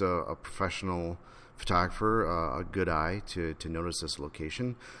takes a professional photographer, a good eye to notice this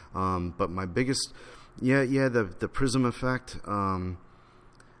location. But my biggest, the prism effect.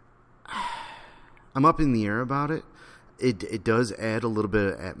 I'm up in the air about it. It does add a little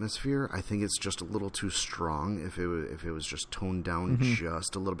bit of atmosphere. I think it's just a little too strong if it was just toned down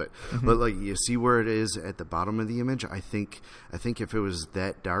just a little bit. But like you see where it is at the bottom of the image. I think if it was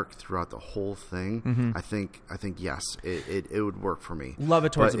that dark throughout the whole thing, I think yes, it would work for me. Love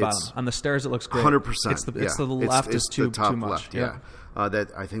it towards the bottom. On the stairs, it looks great. 100%. It's the left is too top much. Left, yeah.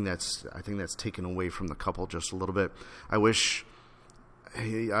 That I think that's taken away from the couple just a little bit. I wish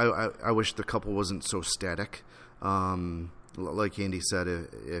the couple wasn't so static. Like Andy said,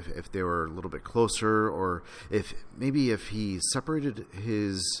 if they were a little bit closer, or if he separated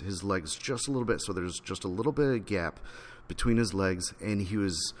his legs just a little bit, so there's just a little bit of gap between his legs, and he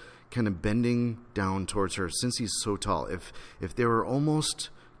was kind of bending down towards her. Since he's so tall, if they were almost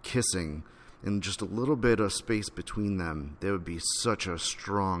kissing and just a little bit of space between them, that would be such a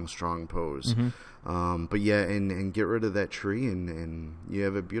strong pose. But yeah, and get rid of that tree, and you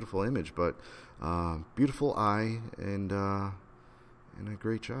have a beautiful image. But beautiful eye and a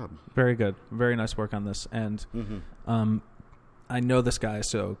great job. Very good, very nice work on this. And I know this guy,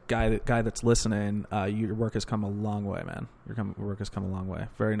 so guy that's listening, your work has come a long way, man. Your work has come a long way.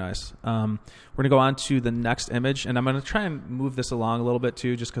 Very nice. We're gonna go on to the next image, and I'm gonna try and move this along a little bit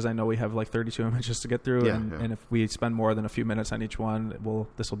too, just because I know we have like 32 images to get through, and if we spend more than a few minutes on each one,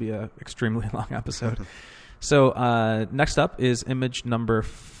 this will be a extremely long episode. So next up is image number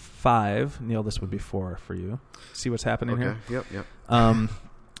 5. Neil, this would be 4 for you. See what's happening here? Yep.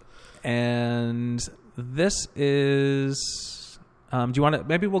 And this is. Do you want to?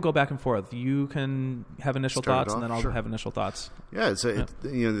 Maybe we'll go back and forth. You can have initial thoughts, and then I'll have initial thoughts. Yeah,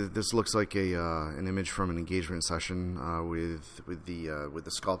 this looks like an image from an engagement session with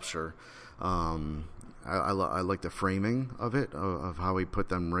the sculpture. I like the framing of it, of how he put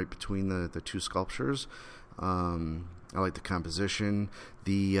them right between the two sculptures. I like the composition,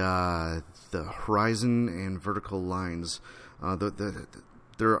 the horizon and vertical lines.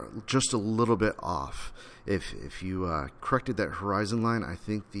 They're just a little bit off. If you corrected that horizon line, I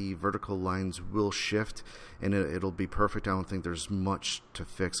think the vertical lines will shift, and it'll be perfect. I don't think there's much to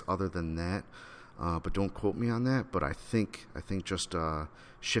fix other than that, but don't quote me on that. But I think just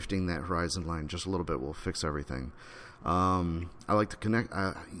shifting that horizon line just a little bit will fix everything. I like to connect.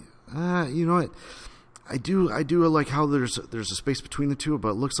 You know what? I do like how there's a space between the two, but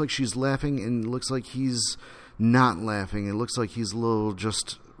it looks like she's laughing, and it looks like he's not laughing. It looks like he's a little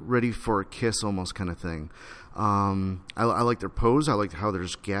just ready for a kiss almost kind of thing. I like their pose. I like how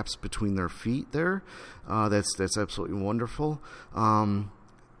there's gaps between their feet there. That's absolutely wonderful.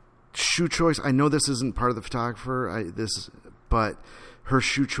 Shoe choice. I know this isn't part of the photographer, but her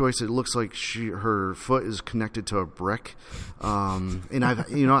shoe choice, it looks like her foot is connected to a brick. And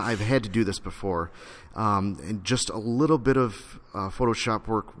I've had to do this before. And just a little bit of Photoshop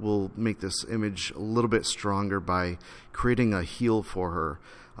work will make this image a little bit stronger by creating a heel for her.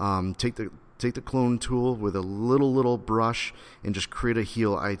 Take the clone tool with a little brush and just create a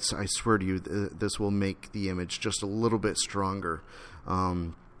heel. I swear to you, this will make the image just a little bit stronger.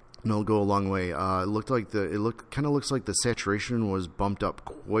 And it'll go a long way. It kind of looks like the saturation was bumped up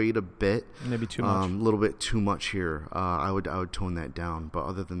quite a bit. Maybe too much. A little bit too much here. I would tone that down. But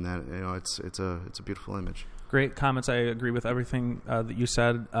other than that, it's a beautiful image. Great comments. I agree with everything that you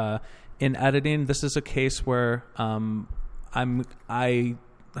said. In editing, this is a case where I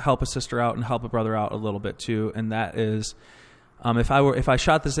help a sister out and help a brother out a little bit too, and that is. If I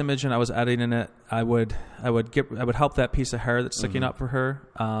shot this image and I was editing it, I would help that piece of hair that's sticking up for her.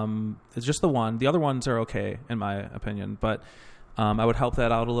 It's just the one. The other ones are okay in my opinion, but I would help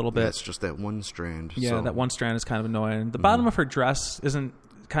that out a little bit. Yeah, it's just that one strand. Yeah, that one strand is kind of annoying. The bottom of her dress isn't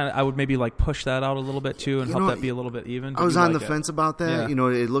I would maybe like push that out a little bit too and You help know, that be a little bit even. I was on the fence about that. Yeah. You know,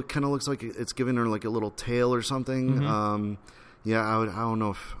 it looks like it's giving her like a little tail or something. Mm-hmm. Yeah, I don't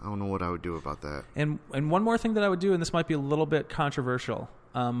know what I would do about that. And one more thing that I would do, and this might be a little bit controversial,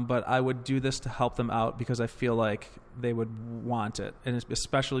 but I would do this to help them out because I feel like they would want it, and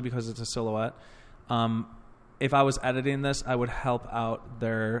especially because it's a silhouette. If I was editing this, I would help out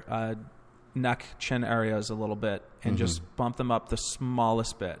their neck, chin areas a little bit and just bump them up the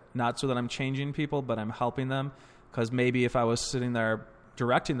smallest bit. Not so that I'm changing people, but I'm helping them. Because maybe if I was sitting there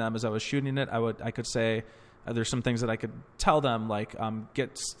directing them as I was shooting it, I could say there's some things that I could tell them, like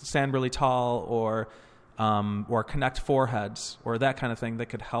stand really tall or connect foreheads or that kind of thing that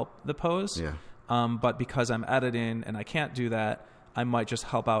could help the pose. Yeah. But because I'm editing and I can't do that, I might just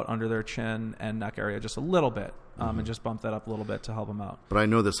help out under their chin and neck area just a little bit and just bump that up a little bit to help them out. But I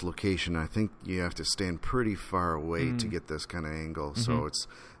know this location. I think you have to stand pretty far away to get this kind of angle. So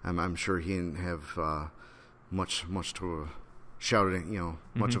I'm sure he didn't have much to shout it.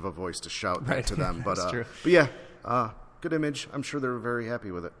 Much of a voice to shout that to them. But That's true. But yeah, good image. I'm sure they're very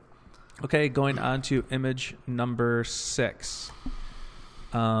happy with it. Okay, going on to image number 6.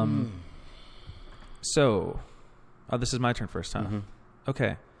 So, this is my turn first, huh?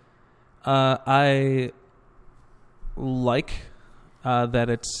 Okay. I like that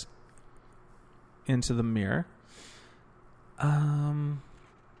it's into the mirror.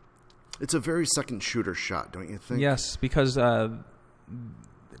 It's a very second shooter shot, don't you think? Yes, because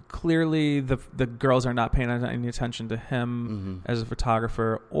clearly the girls are not paying any attention to him as a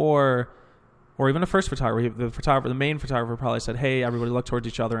photographer, or even a first photographer. The main photographer probably said, "Hey, everybody, look towards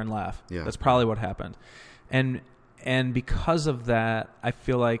each other and laugh." Yeah. That's probably what happened, and because of that, I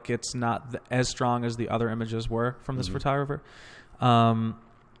feel like it's not as strong as the other images were from this photographer.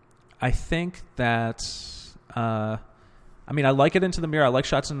 I think that. I like it into the mirror. I like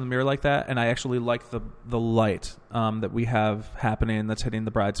shots in the mirror like that, and I actually like the light that we have happening that's hitting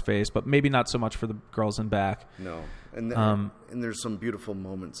the bride's face, but maybe not so much for the girls in back. No, and there's some beautiful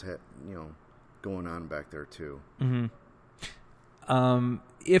moments, going on back there too.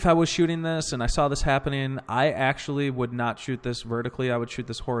 If I was shooting this and I saw this happening, I actually would not shoot this vertically. I would shoot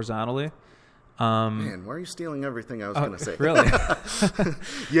this horizontally. Man, why are you stealing everything I was going to say? Really?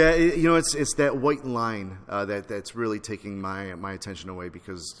 Yeah, it's that white line that's really taking my attention away,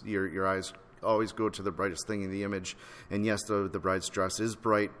 because your eyes always go to the brightest thing in the image. And yes, the bride's dress is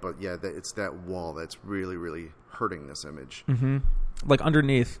bright, but yeah, it's that wall that's really, really hurting this image. Like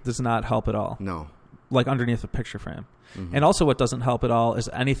underneath does not help at all. No. Like underneath the picture frame. And also what doesn't help at all is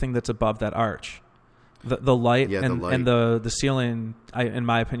anything that's above that arch. The light and the ceiling, in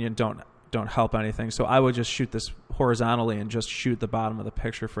my opinion, don't help anything. So I would just shoot this horizontally and just shoot the bottom of the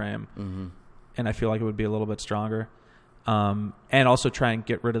picture frame. And I feel like it would be a little bit stronger. And also try and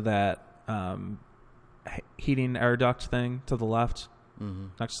get rid of that heating air duct thing to the left,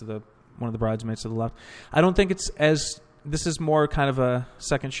 next to one of the bridesmaids to the left. I don't think this is more kind of a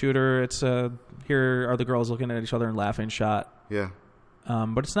second shooter. It's here are the girls looking at each other and laughing shot. Yeah.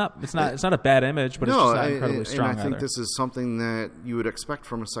 But it's not a bad image, but it's just not incredibly strong. And I think either. this is something that you would expect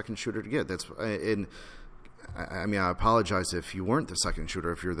from a second shooter to get. I apologize if you weren't the second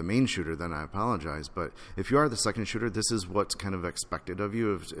shooter. If you're the main shooter, then I apologize. But if you are the second shooter, this is what's kind of expected of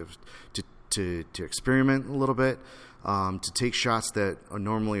you, to experiment a little bit, to take shots that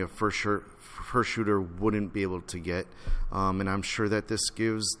normally a first shooter wouldn't be able to get. And I'm sure that this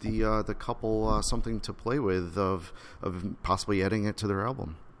gives the couple something to play with of possibly adding it to their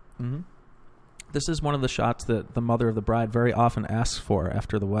album. This is one of the shots that the mother of the bride very often asks for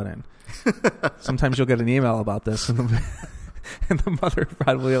after the wedding. Sometimes you'll get an email about this, and the mother of the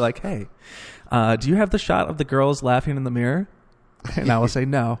bride will be like, "Hey, do you have the shot of the girls laughing in the mirror?" And I will say,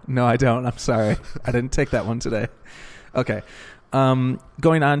 no, I don't. I'm sorry. I didn't take that one today. Okay.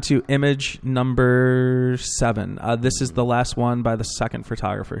 Going on to image number 7. This is the last one by the second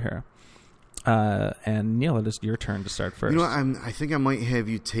photographer here. And Neil, it is your turn to start first. I think I might have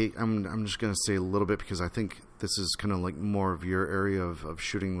you take. I'm just going to say a little bit, because I think this is kind of like more of your area of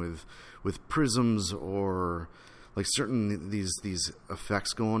shooting with prisms, or like certain these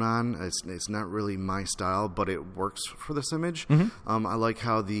effects going on. It's not really my style, but it works for this image. I like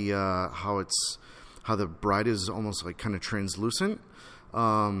how the bride is almost like kind of translucent.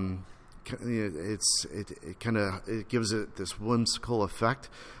 It gives it this whimsical effect.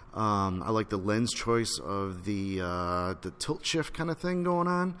 I like the lens choice of the tilt shift kind of thing going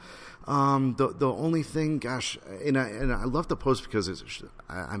on. The only thing, gosh, and I love the pose because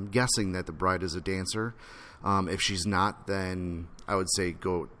I'm guessing that the bride is a dancer. If she's not, then I would say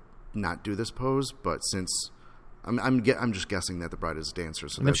go not do this pose. But since I'm just guessing that the bride is a dancer.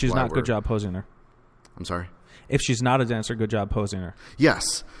 So And if that's she's why not, good job posing her. I'm sorry. If she's not a dancer, good job posing her.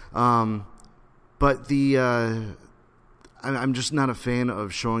 Yes, but I'm just not a fan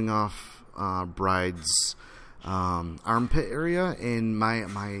of showing off brides' armpit area, and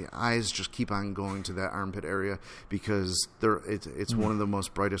my eyes just keep on going to that armpit area because it's one of the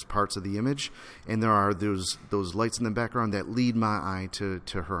most brightest parts of the image, and there are those lights in the background that lead my eye to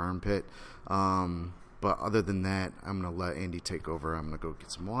her armpit. But other than that, I'm going to let Andy take over. I'm going to go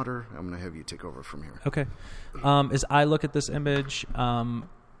get some water. I'm going to have you take over from here. Okay. As I look at this image,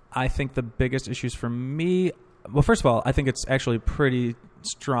 I think the biggest issues for me, well, first of all, I think it's actually a pretty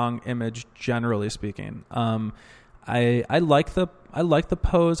strong image, generally speaking. I like the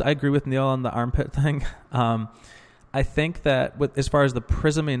pose. I agree with Neil on the armpit thing. I think that as far as the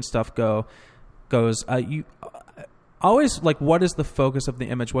prisming stuff goes, you always like, what is the focus of the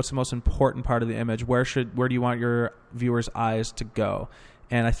image? What's the most important part of the image? Where do you want your viewers' eyes to go?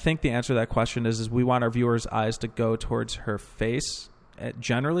 And I think the answer to that question is we want our viewers' eyes to go towards her face,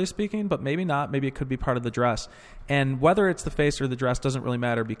 generally speaking, but maybe not. Maybe it could be part of the dress. And whether it's the face or the dress doesn't really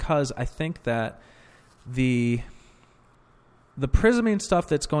matter, because I think that the prisming stuff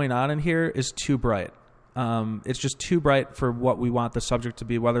that's going on in here is too bright. It's just too bright for what we want the subject to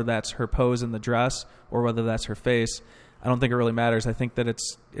be, whether that's her pose in the dress or whether that's her face. I don't think it really matters. I think that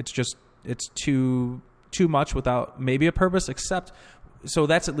it's too much without maybe a purpose, so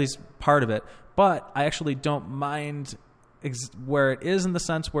that's at least part of it. But I actually don't mind where it is, in the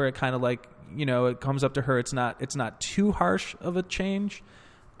sense where it kind of like, it comes up to her. It's not too harsh of a change.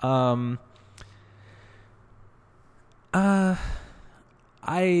 I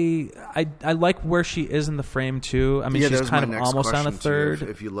like where she is in the frame too. I mean, she's kind of almost on a third. Too,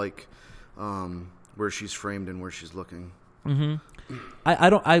 if you like where she's framed and where she's looking. Mm-hmm.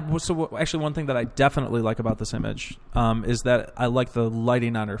 So actually, one thing that I definitely like about this image is that I like the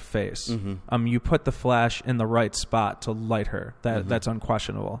lighting on her face. Mm-hmm. You put the flash in the right spot to light her. That's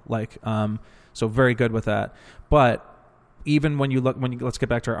unquestionable. So very good with that. But even let's get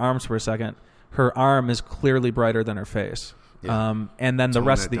back to her arms for a second. Her arm is clearly brighter than her face. Yeah. And then the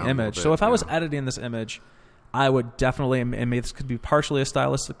rest of the image. So if I was editing this image, I would definitely, and maybe this could be partially a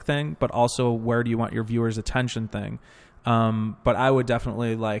stylistic thing, but also where do you want your viewers' attention thing. But I would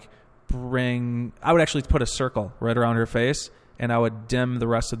definitely I would actually put a circle right around her face, and I would dim the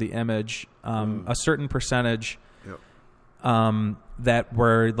rest of the image, a certain percentage, that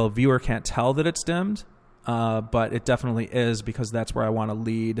where the viewer can't tell that it's dimmed. But it definitely is, because that's where I want to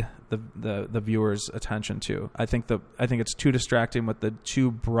lead the viewer's attention to. I think it's too distracting with the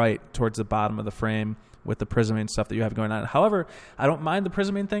too bright towards the bottom of the frame with the prisming stuff that you have going on. However, I don't mind the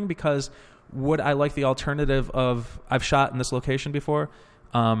prisming thing, because would I like the alternative of, I've shot in this location before,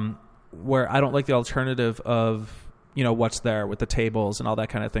 where I don't like the alternative of, what's there with the tables and all that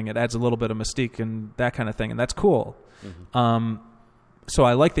kind of thing. It adds a little bit of mystique and that kind of thing, and that's cool. Mm-hmm. So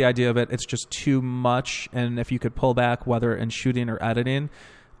I like the idea of it. It's just too much. And if you could pull back, whether in shooting or editing,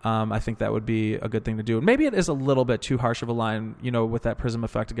 I think that would be a good thing to do. And maybe it is a little bit too harsh of a line, with that prism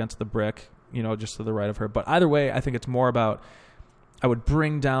effect against the brick, just to the right of her. But either way, I think it's more about, I would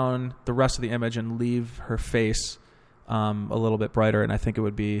bring down the rest of the image and leave her face a little bit brighter. And I think it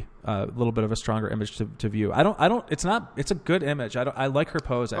would be a little bit of a stronger image to view. It's a good image. I like her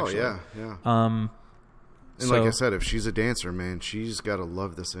pose, actually. Oh, yeah. And like I said, if she's a dancer, man, she's got to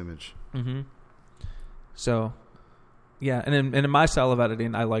love this image. Mm-hmm. So, yeah, and in my style of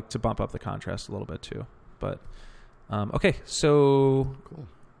editing, I like to bump up the contrast a little bit too. But, okay, so cool.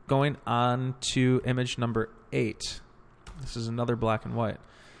 Going on to image number 8. This is another black and white.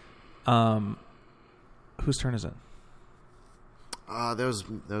 Whose turn is it? That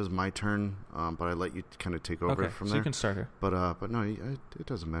was my turn, but I let you kind of take over from there. So you can start her. But no, it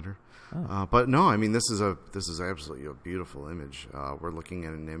doesn't matter. Oh. But no, I mean, this is absolutely a beautiful image. We're looking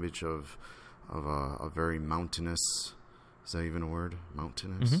at an image of a very mountainous. Is that even a word?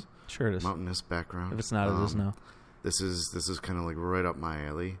 Mountainous. Mm-hmm. Sure, it is. Mountainous background. If it's not, it is now. This is kind of like right up my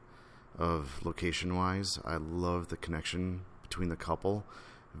alley, of location wise. I love the connection between the couple.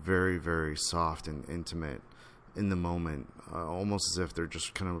 Very, very soft and intimate in the moment, almost as if they're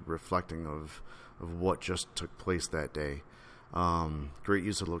just kind of reflecting of what just took place that day. Great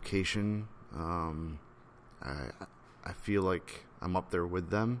use of location. I feel like I'm up there with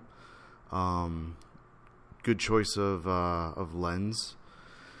them. Good choice of lens.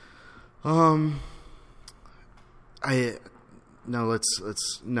 This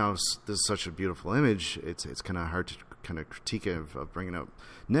is such a beautiful image. It's kind of hard to kind of critique it of bringing up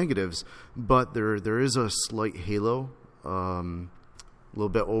negatives, but there is a slight halo, a little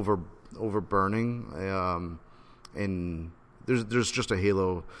bit over burning. and there's just a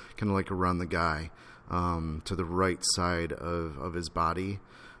halo kind of like around the guy to the right side of his body.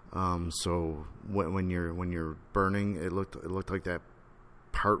 So when you're burning, it looked like that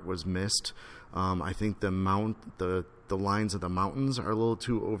part was missed. I think the lines of the mountains are a little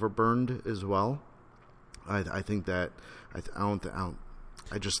too overburned as well. I think that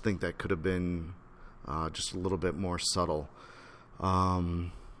I just think that could have been just a little bit more subtle.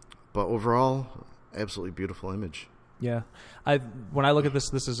 But overall, absolutely beautiful image. Yeah. When I look at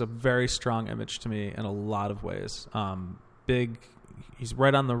this is a very strong image to me in a lot of ways. He's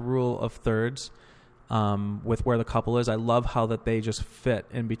right on the rule of thirds with where the couple is. I love how that they just fit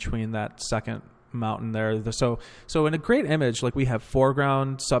in between that second mountain there. So in a great image, like we have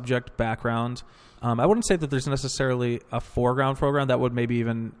foreground, subject, background. I wouldn't say that there's necessarily a foreground. That would maybe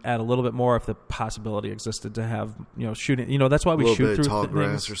even add a little bit more if the possibility existed to have, shooting. That's why we shoot through tall things.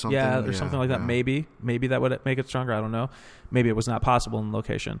 grass or something. Yeah, or something like that. Maybe that would make it stronger. I don't know. Maybe it was not possible in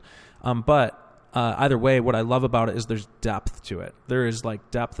location. But either way, what I love about it is there's depth to it. There is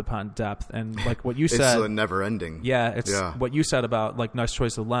like depth upon depth, and like what you said, it's never ending. Yeah, it's what you said about like nice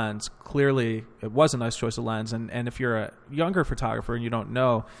choice of lens. Clearly, it was a nice choice of lens, and if you're a younger photographer and you don't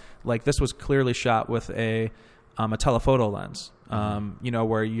know, like this was clearly shot with a telephoto lens.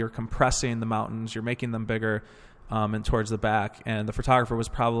 Where you're compressing the mountains, you're making them bigger, and towards the back, and the photographer was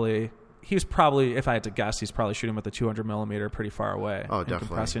probably. If I had to guess, he's probably shooting with a 200 millimeter pretty far away. Oh, definitely.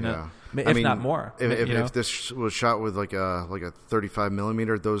 Compressing yeah. it, if not more. If this was shot with like a 35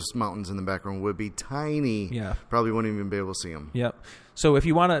 millimeter, those mountains in the background would be tiny. Yeah. Probably wouldn't even be able to see them. Yep. So if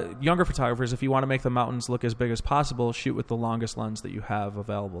you want to, younger photographers, if you want to make the mountains look as big as possible, shoot with the longest lens that you have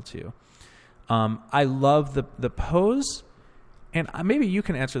available to you. I love the pose. And maybe you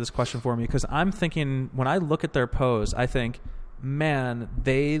can answer this question for me, because I'm thinking when I look at their pose, I think, man,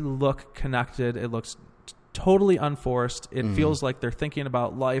 they look connected. It looks totally unforced. It feels like they're thinking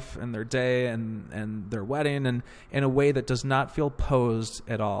about life and their day and their wedding, and in a way that does not feel posed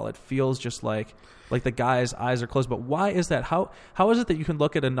at all. It feels just like the guy's eyes are closed. But why is that? How is it that you can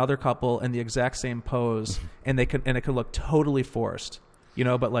look at another couple in the exact same pose and it could look totally forced?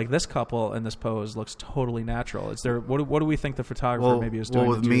 But like this couple in this pose looks totally natural. Is there what do we think the photographer maybe is doing?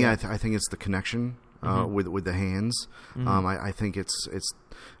 Well, with me, I think it's the connection with the hands. I think it's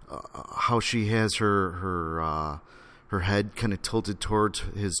how she has her head kind of tilted towards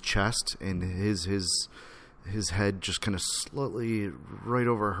his chest, and his head just kind of slightly right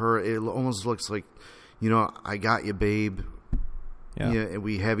over her. It almost looks like, I got you, babe. Yeah,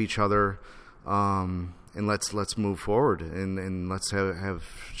 we have each other. And let's move forward and let's have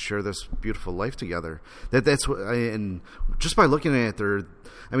share this beautiful life together. That's what and just by looking at their,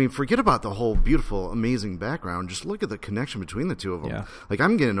 forget about the whole beautiful, amazing background. Just look at the connection between the two of them. Yeah. Like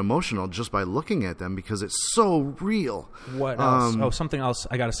I'm getting emotional just by looking at them because it's so real. What else? Something else.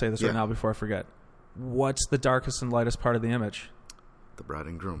 I got to say this right now before I forget. What's the darkest and lightest part of the image? The bride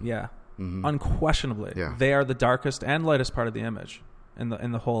and groom. Yeah, unquestionably. Yeah. They are the darkest and lightest part of the image in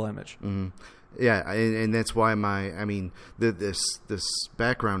the whole image. Mm-hmm. Yeah, and that's why this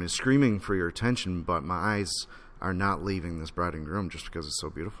background is screaming for your attention, but my eyes are not leaving this bride and groom just because it's so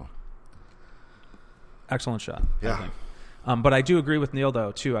beautiful. Excellent shot. Yeah. I think. But I do agree with Neil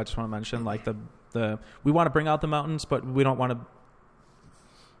though too. I just want to mention like the we want to bring out the mountains, but we don't want to.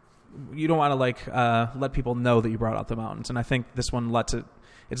 You don't want to let people know that you brought out the mountains, and I think this one lets it.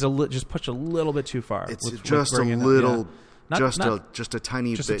 It's just pushed a little bit too far. It's just a little. Just a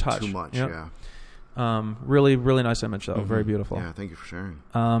tiny bit too much. Yep. Yeah. Really, really nice image though. Very beautiful. Yeah. Thank you for sharing.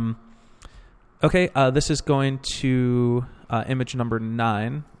 Okay. This is going to image number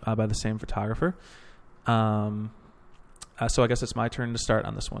 9 by the same photographer. So I guess it's my turn to start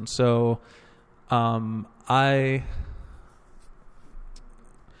on this one. So, I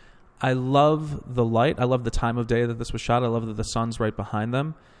love the light. I love the time of day that this was shot. I love that the sun's right behind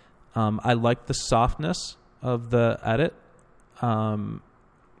them. I like the softness of the edit. I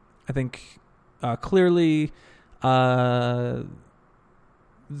think clearly there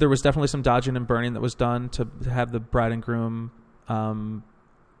was definitely some dodging and burning that was done to have the bride and groom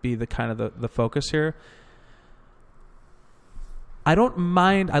be the kind of the focus here. I don't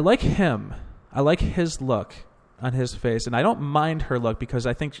mind. I like him. I like his look on his face, and I don't mind her look because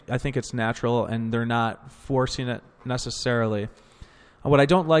I think it's natural and they're not forcing it necessarily. What I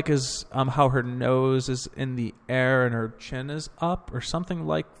don't like is how her nose is in the air and her chin is up or something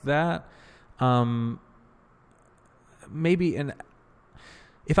like that.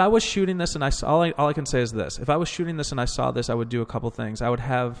 If I was shooting this and I saw, all I can say is this: if I was shooting this and I saw this, I would do a couple things. I would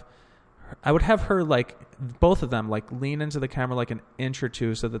have her like both of them like lean into the camera like an inch or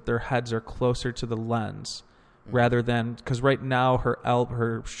two so that their heads are closer to the lens rather than, because right now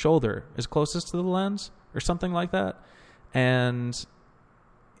her shoulder is closest to the lens or something like that, and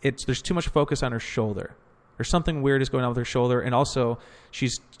there's too much focus on her shoulder. There's something weird is going on with her shoulder, and also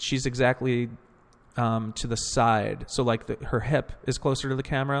she's exactly to the side, so like her hip is closer to the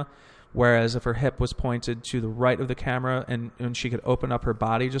camera, whereas if her hip was pointed to the right of the camera and she could open up her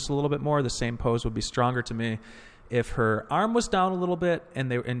body just a little bit more, the same pose would be stronger to me. If her arm was down a little bit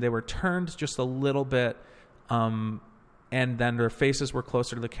and they were turned just a little bit, and then their faces were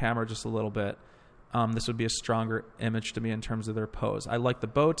closer to the camera just a little bit, this would be a stronger image to me in terms of their pose. I like the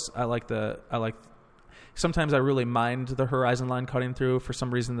boats. Sometimes I really mind the horizon line cutting through. For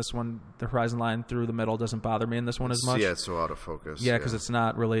some reason, this one, the horizon line through the middle doesn't bother me in this one as much. Yeah, it's so out of focus. Yeah, because it's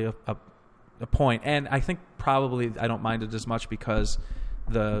not really a point. And I think probably I don't mind it as much because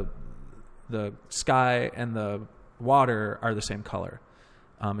the sky and the water are the same color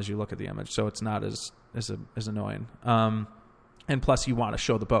as you look at the image. So it's not as annoying. And plus, you want to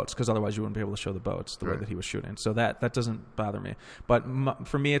show the boats because otherwise you wouldn't be able to show the boats the way that he was shooting. So that doesn't bother me. But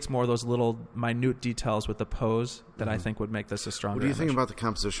for me, it's more those little minute details with the pose that I think would make this a stronger What do you image. think about the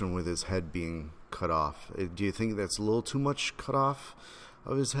composition with his head being cut off? Do you think that's a little too much cut off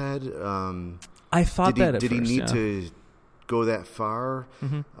of his head? I thought that at first. Did he need yeah. to go that far?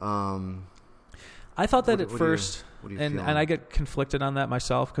 I thought that at first, what are you and feeling? I get conflicted on that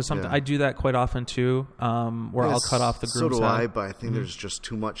myself because I do that quite often too, where I'll cut off the groom's So do head. I, but I think there's just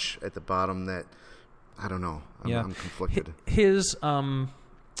too much at the bottom that I don't know. I'm conflicted. His now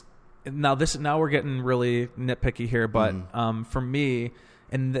we're getting really nitpicky here, but for me,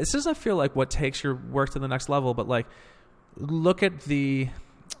 and this is I feel like what takes your work to the next level. But like, look at the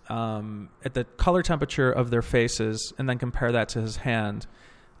color temperature of their faces, and then compare that to his hand.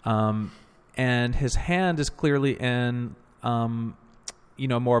 And his hand is clearly in,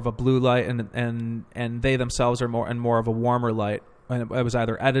 more of a blue light, and they themselves are more of a warmer light. And it was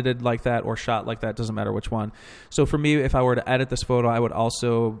either edited like that or shot like that. Doesn't matter which one. So for me, if I were to edit this photo, I would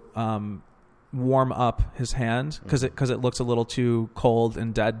also warm up his hand because it looks a little too cold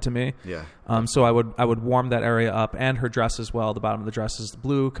and dead to me. Yeah. So I would warm that area up, and her dress as well. The bottom of the dress is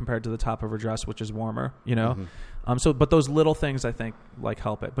blue compared to the top of her dress, which is warmer. But those little things I think like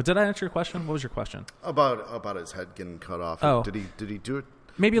help it. But did I answer your question? What was your question? About his head getting cut off. Oh. Did he do it?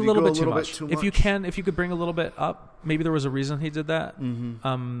 Maybe a Did he little go bit too much. too If you could bring a little bit up, maybe there was a reason he did that.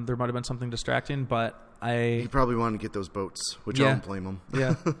 There might have been something distracting, but He probably wanted to get those boats, which I don't blame him.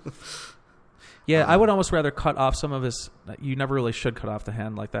 Yeah. Yeah, I would almost rather cut off some of his... You never really should cut off the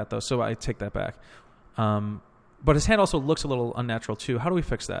hand like that, though, so I take that back. But his hand also looks a little unnatural, too. How do we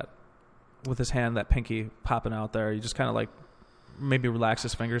fix that? With his hand, that pinky popping out there, you just kind of like maybe relax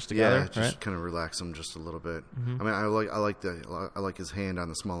his fingers together, just right? kind of relax him just a little bit. I mean, I like his hand on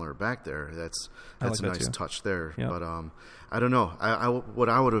the smaller back there. That's like a that nice too. touch there. Yep. But I don't know. What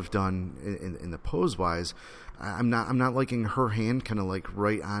I would have done in the pose wise, I'm not liking her hand kind of like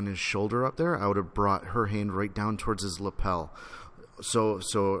right on his shoulder up there. I would have brought her hand right down towards his lapel,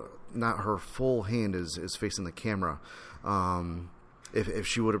 so not her full hand is facing the camera. If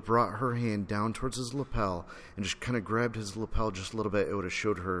she would have brought her hand down towards his lapel and just kind of grabbed his lapel just a little bit, it would have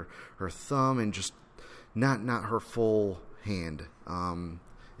showed her thumb and just not her full hand.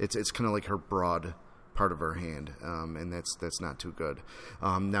 It's kind of like her broad part of her hand, and that's not too good.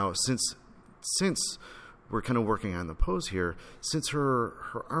 Now since we're kind of working on the pose here, since her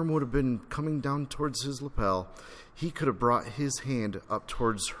arm would have been coming down towards his lapel, he could have brought his hand up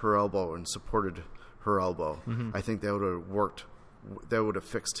towards her elbow and supported her elbow. I think that would have worked. That would have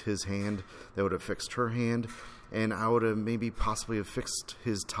fixed his hand. That would have fixed her hand. And I would have maybe possibly have fixed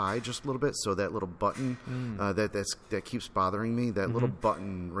his tie just a little bit. So that little button that keeps bothering me, that little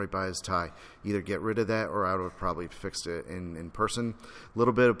button right by his tie, either get rid of that or I would have probably fixed it in person. A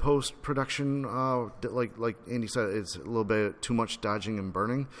little bit of post-production, like Andy said, it's a little bit too much dodging and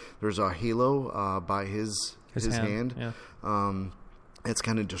burning. There's a halo by his hand. Yeah. It's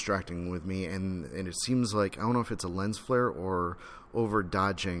kind of distracting with me, and it seems like, I don't know if it's a lens flare or over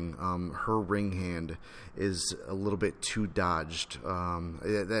dodging. Her ring hand is a little bit too dodged.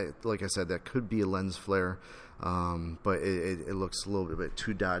 That, like I said, that could be a lens flare, but it looks a little bit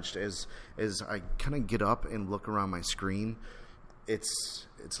too dodged. As I kind of get up and look around my screen, it's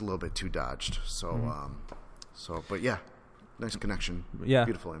a little bit too dodged. So, but yeah, nice connection. Yeah,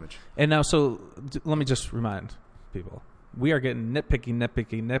 beautiful image. And now, let me just remind people. We are getting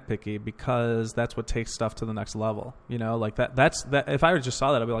nitpicky because that's what takes stuff to the next level. Like that's if I just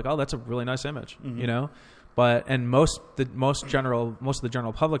saw that, I'd be like, oh, that's a really nice image. But most of the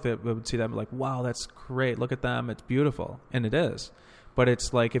general public that would see that would be like, wow, that's great. Look at them. It's beautiful. And it is. But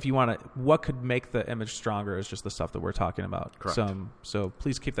it's like if you want to, what could make the image stronger is just the stuff that we're talking about. Correct. So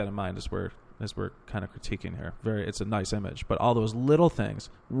please keep that in mind as we're kind of critiquing here. It's a nice image, but all those little things,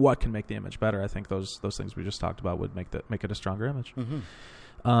 what can make the image better? I think those things we just talked about would make it a stronger image.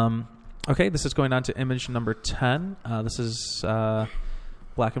 Mm-hmm. Okay, this is going on to image number 10. This is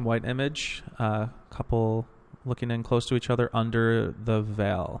black and white image, couple looking in close to each other under the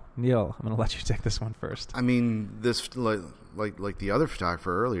veil. Neil, I'm going to let you take this one first. I mean, this like the other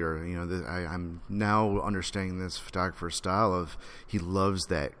photographer earlier. I'm now understanding this photographer's style of he loves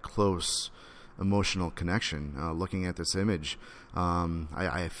that close emotional connection. Looking at this image,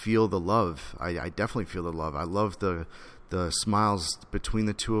 I feel the love. I definitely feel the love. I love the smiles between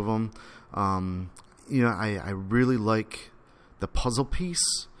the two of them. I really like the puzzle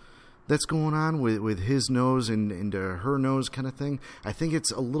piece that's going on with his nose and into her nose kind of thing. I think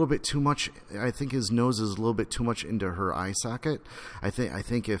it's a little bit too much. I think his nose is a little bit too much into her eye socket. I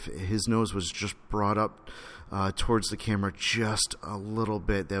think if his nose was just brought up towards the camera just a little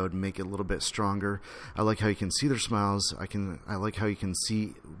bit, that would make it a little bit stronger. I like how you can see their smiles. I like how you can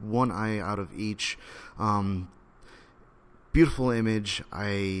see one eye out of each. Beautiful image.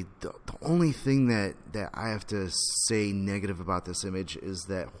 The only thing that I have to say negative about this image is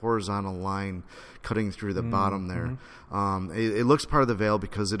that horizontal line cutting through the bottom there. Mm-hmm. It looks part of the veil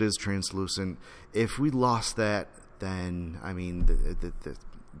because it is translucent. If we lost that, then I mean,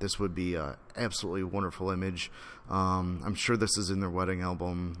 this would be a absolutely wonderful image. I'm sure this is in their wedding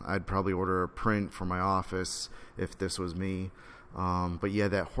album. I'd probably order a print for my office if this was me. But yeah,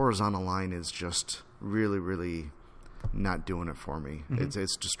 that horizontal line is just really, really not doing it for me. Mm-hmm.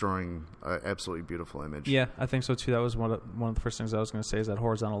 It's destroying an absolutely beautiful image. Yeah, I think so too. That was one of the first things I was going to say is that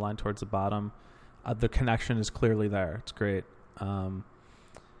horizontal line towards the bottom. The connection is clearly there. It's great.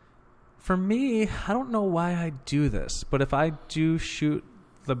 For me, I don't know why I do this, but if I do shoot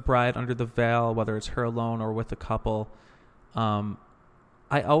the bride under the veil, whether it's her alone or with a couple,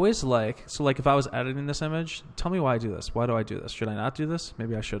 I always like if I was editing this image, tell me why I do this. Why do I do this? Should I not do this?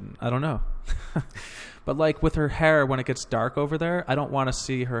 Maybe I shouldn't. I don't know. But like with her hair, when it gets dark over there, I don't want to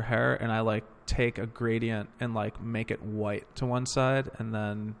see her hair, and I like take a gradient and like make it white to one side and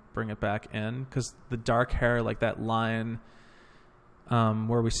then bring it back in, because the dark hair, like that line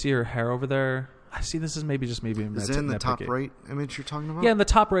where we see her hair over there, I see this is maybe just me being. Is it in the top right image you're talking about? Yeah, in the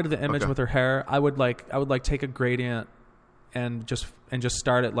top right of the image with her hair, I would take a gradient and just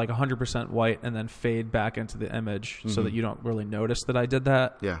start at like 100% white and then fade back into the image so that you don't really notice that I did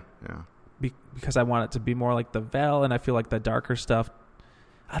that. Yeah. Because I want it to be more like the veil, and I feel like the darker stuff.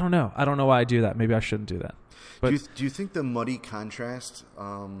 I don't know why I do that. Maybe I shouldn't do that. But do you think the muddy contrast,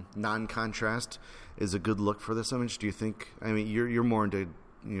 non-contrast, is a good look for this image? Do you think? I mean, you're more into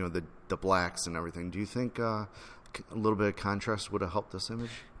the blacks and everything. Do you think a little bit of contrast would have helped this image?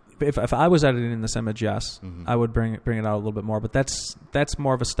 If I was editing this image, yes, I would bring it out a little bit more. But that's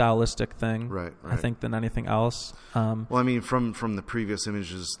more of a stylistic thing, right. I think, than anything else. Well, I mean, from the previous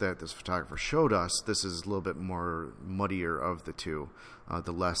images that this photographer showed us, this is a little bit more muddier of the two,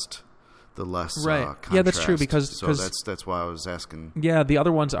 the less right. Contrast. Yeah, that's true because that's why I was asking. Yeah, the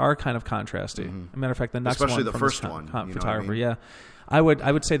other ones are kind of contrasty. As a matter of fact, the next especially one, the from first this one, photographer. you know what I mean? Yeah,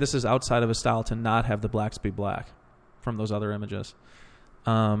 I would say this is outside of a style to not have the blacks be black from those other images.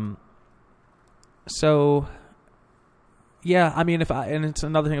 So, yeah, I mean, and it's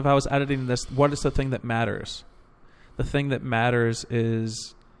another thing, if I was editing this, what is the thing that matters? The thing that matters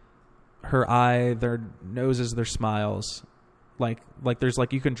is her eye, their noses, their smiles. Like there's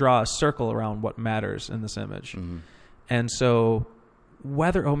like, you can draw a circle around what matters in this image. Mm-hmm. And so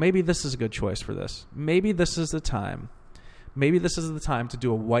maybe this is a good choice for this. Maybe this is the time to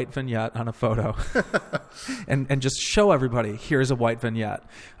do a white vignette on a photo and just show everybody, here's a white vignette.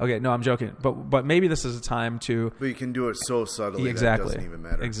 Okay, no, I'm joking. But maybe this is a time to... But you can do it so subtly that it doesn't even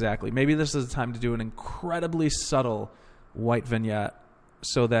matter. Exactly. Maybe this is a time to do an incredibly subtle white vignette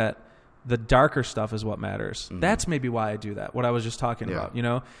so that the darker stuff is what matters. Mm-hmm. That's maybe why I do that, what I was just talking about,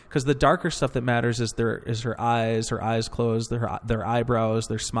 because the darker stuff that matters is her eyes closed, their eyebrows,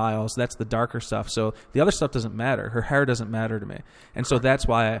 their smiles. That's the darker stuff. So the other stuff doesn't matter. Her hair doesn't matter to me. And so that's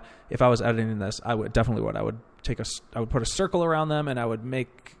why if I was editing this, I would put a circle around them, and I would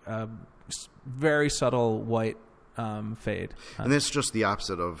make a very subtle white fade. And it's just the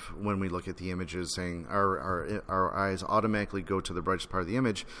opposite of when we look at the images, saying our eyes automatically go to the brightest part of the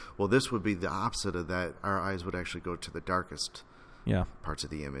image. Well, this would be the opposite of that. Our eyes would actually go to the darkest parts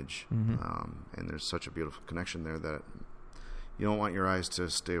of the image. Mm-hmm. And there's such a beautiful connection there that you don't want your eyes to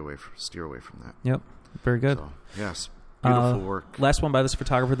steer away from that. Yep. Very good. So, yes. Beautiful work. Last one by this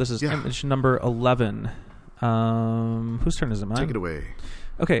photographer. This is image number 11. Whose turn is it? Mine? Take it away.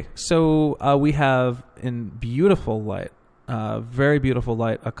 Okay, so we have in beautiful light, very beautiful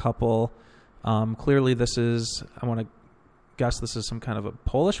light, a couple. Clearly, this is, I want to guess this is some kind of a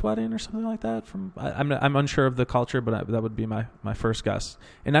Polish wedding or something like that. I'm unsure of the culture, but that would be my first guess.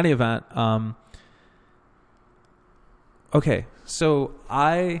 In any event, okay, so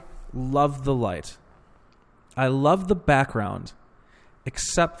I love the light. I love the background,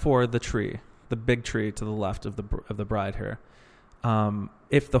 except for the tree, the big tree to the left of the bride here.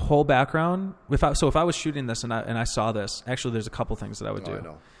 If the whole background, if I was shooting this and I saw this, actually, there's a couple things that I would do. I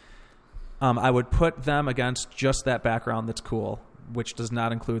know. I would put them against just that background that's cool, which does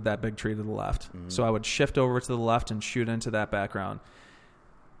not include that big tree to the left. Mm-hmm. So I would shift over to the left and shoot into that background.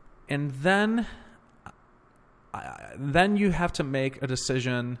 And then you have to make a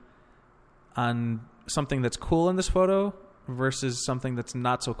decision on something that's cool in this photo versus something that's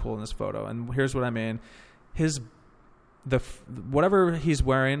not so cool in this photo. And here's what I mean. Whatever he's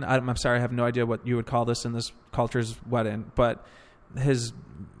wearing, I'm sorry, I have no idea what you would call this in this culture's wedding, but his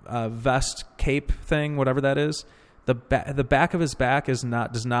vest, cape thing, whatever that is, the back of his back does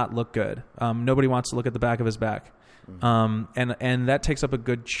not look good. Nobody wants to look at the back of his back. Mm-hmm. And that takes up a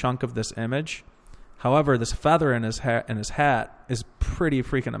good chunk of this image. However, this feather in his hat is pretty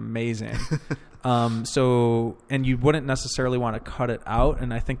freaking amazing. And you wouldn't necessarily want to cut it out,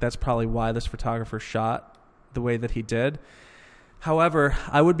 and I think that's probably why this photographer shot the way that he did. However,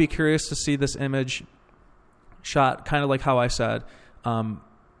 I would be curious to see this image shot kind of like how I said.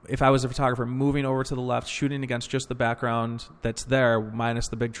 If I was a photographer, moving over to the left, shooting against just the background that's there, minus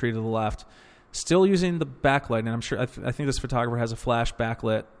the big tree to the left, still using the backlight. And I'm sure, I think this photographer has a flash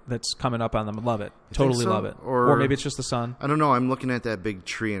backlit that's coming up on them. Love it. Totally love it. Or maybe it's just the sun. I don't know. I'm looking at that big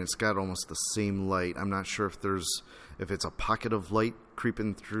tree and it's got almost the same light. I'm not sure if it's a pocket of light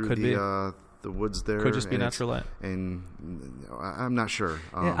creeping through the woods there. Could just be natural light. And I'm not sure.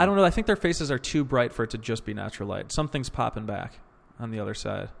 Yeah, I don't know. I think their faces are too bright for it to just be natural light. Something's popping back on the other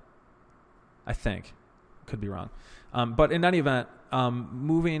side. I think. Could be wrong. But in any event,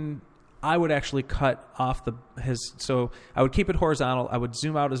 moving, I would actually cut off so I would keep it horizontal. I would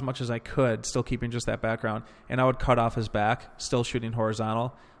zoom out as much as I could, still keeping just that background, and I would cut off his back, still shooting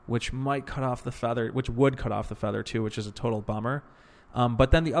horizontal, which would cut off the feather too, which is a total bummer.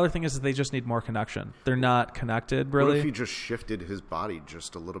 But then the other thing is that they just need more connection. They're not connected, really. What if he just shifted his body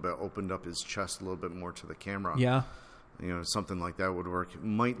just a little bit, opened up his chest a little bit more to the camera? Yeah. Something like that would work.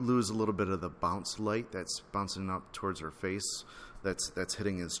 Might lose a little bit of the bounce light that's bouncing up towards her face. That's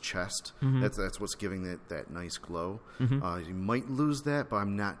hitting his chest. Mm-hmm. That's what's giving it that nice glow. Mm-hmm. You might lose that, but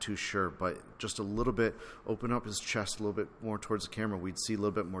I'm not too sure. But just a little bit, open up his chest a little bit more towards the camera. We'd see a little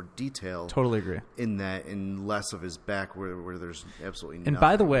bit more detail. Totally agree. In that, and less of his back where there's absolutely nothing. And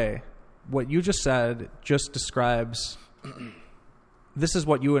by the way, what you just said just describes. This is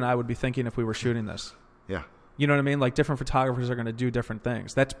what you and I would be thinking if we were shooting this. Yeah. You know what I mean? Like, different photographers are going to do different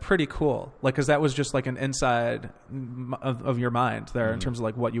things. That's pretty cool. Like, because that was just like an inside of your mind there, mm-hmm. in terms of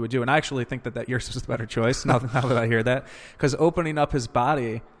like what you would do. And I actually think that yours is the better choice now that I hear that. Because opening up his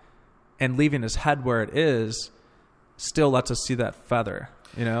body and leaving his head where it is still lets us see that feather,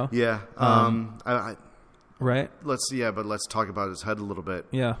 Yeah. Right? Let's talk about his head a little bit.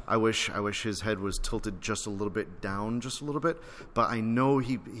 Yeah. I wish his head was tilted just a little bit down, just a little bit. But I know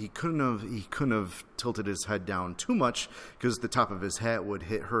he couldn't have tilted his head down too much because the top of his hat would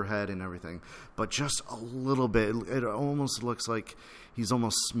hit her head and everything. But just a little bit. It almost looks like he's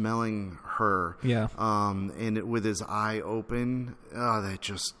almost smelling her. Yeah. And with his eye open, that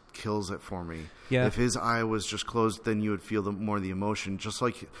just kills it for me. Yeah. If his eye was just closed, then you would feel more of the emotion, just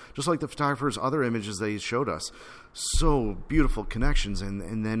like the photographer's other images that he showed us. So beautiful connections,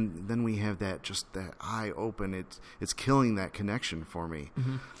 and then we have that eye open. It's killing that connection for me.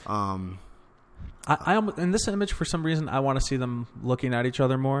 Mm-hmm. I in this image, for some reason, I want to see them looking at each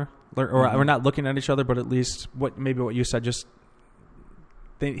other more, or mm-hmm. not looking at each other, but at least what you said, just.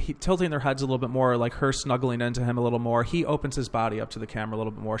 Tilting their heads a little bit more, like her snuggling into him a little more. He opens his body up to the camera a little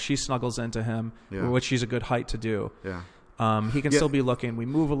bit more. She snuggles into him, which she's a good height to do. Yeah. He can still be looking. We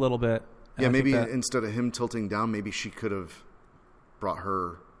move a little bit. Yeah, maybe instead of him tilting down, maybe she could have brought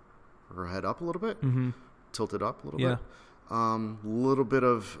her head up a little bit, mm-hmm. tilted up a little bit. Little bit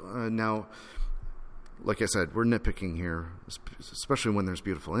of now. Like I said, we're nitpicking here, especially when there's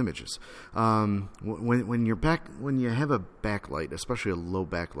beautiful images. When you have a backlight, especially a low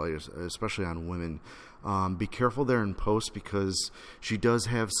backlight, especially on women, be careful there in post because she does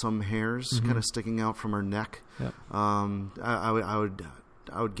have some hairs mm-hmm. kind of sticking out from her neck. Yep. I would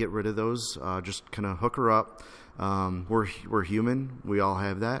would get rid of those. Just kind of hook her up. We're human. We all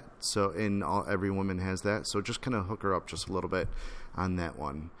have that. So every woman has that. So just kind of hook her up just a little bit on that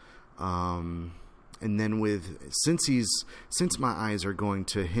one. And then since my eyes are going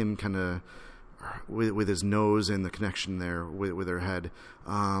to him kind of with his nose and the connection there with her head,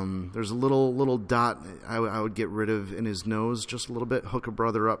 there's a little dot I would get rid of in his nose just a little bit, hook a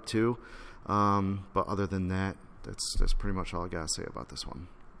brother up too. But other than that, that's pretty much all I gotta say about this one.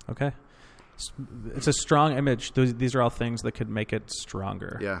 Okay. It's a strong image. These are all things that could make it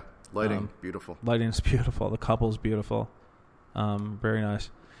stronger. Yeah. Lighting, beautiful. Lighting is beautiful. The couple's beautiful. Very nice.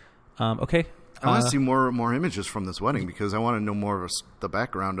 Okay. I want to see more images from this wedding because I want to know more of the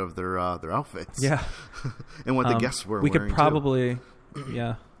background of their outfits. Yeah. And what the guests were we wearing. We could probably,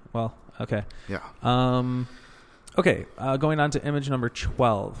 yeah. Well, okay. Yeah. Okay. Going on to image number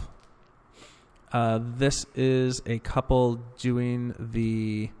 12. This is a couple doing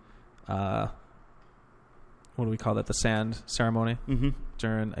the, what do we call that? The sand ceremony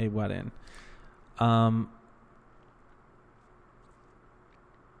during a wedding.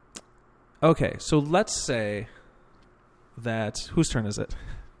 Okay, so let's say that... Whose turn is it?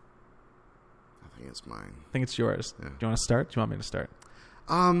 I think it's mine. I think it's yours. Yeah. Do you want to start? Do you want me to start?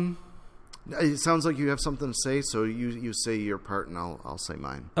 It sounds like you have something to say, so you say your part and I'll say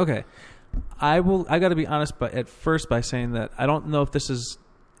mine. Okay. I got to be honest at first by saying that I don't know if this is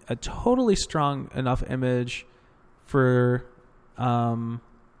a totally strong enough image for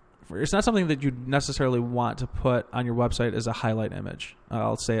it's not something that you necessarily want to put on your website as a highlight image.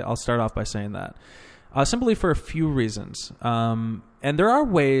 I'll start off by saying that. Simply for a few reasons. And there are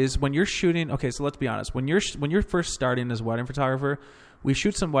ways when you're shooting. Okay, so let's be honest. When you're first starting as a wedding photographer, we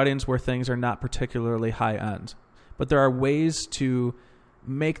shoot some weddings where things are not particularly high end, but there are ways to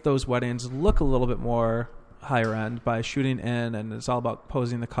make those weddings look a little bit more higher end by shooting in, and it's all about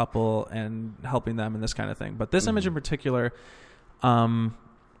posing the couple and helping them and this kind of thing. But this image in particular,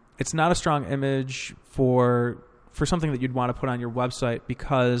 it's not a strong image for something that you'd want to put on your website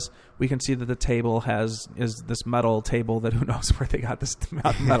because we can see that the table is this metal table that who knows where they got this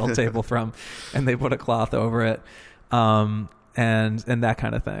metal table from, and they put a cloth over it, and that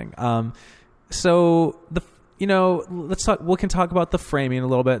kind of thing. So let's talk. We can talk about the framing a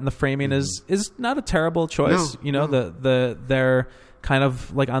little bit, and the framing is not a terrible choice. No. They're kind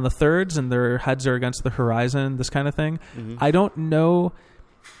of like on the thirds, and their heads are against the horizon. This kind of thing. Mm-hmm. I don't know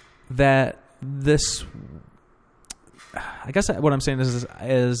that this. I guess what I'm saying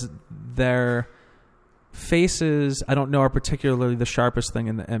is their faces, I don't know, are particularly the sharpest thing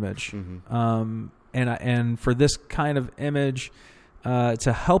in the image. Mm-hmm. And for this kind of image,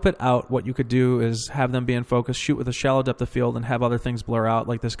 to help it out, what you could do is have them be in focus, shoot with a shallow depth of field, and have other things blur out.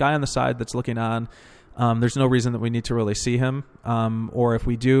 Like this guy on the side that's looking on, there's no reason that we need to really see him. Or if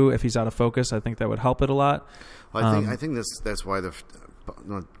we do, if he's out of focus, I think that would help it a lot. Well, I think that's why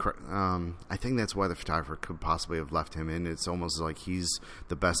I think that's why the photographer could possibly have left him in. It's almost like he's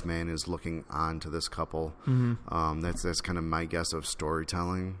the best man is looking on to this couple. Mm-hmm. That's kind of my guess of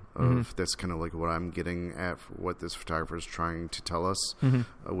storytelling. That's kind of like what I'm getting at, what this photographer is trying to tell us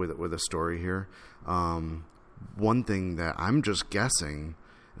with a story here. One thing that I'm just guessing,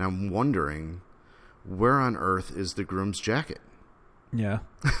 and I'm wondering, where on earth is the groom's jacket? Yeah.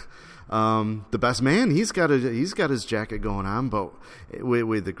 The best man, he's got his jacket going on, but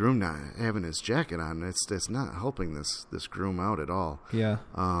with the groom not having his jacket on, it's not helping this groom out at all. Yeah.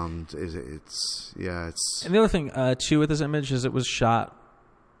 It's. And the other thing too with this image is it was shot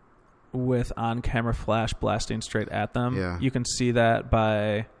with on-camera flash blasting straight at them. Yeah. You can see that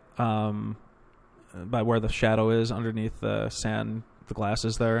by where the shadow is underneath the sand. The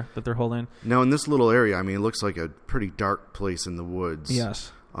glasses there that they're holding. Now in this little area, I mean, it looks like a pretty dark place in the woods.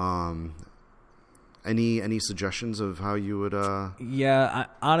 Yes. Any suggestions of how you would?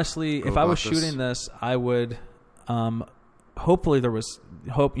 Honestly, if I was shooting this, I would. Hopefully there was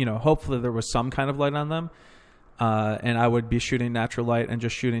some kind of light on them, and I would be shooting natural light and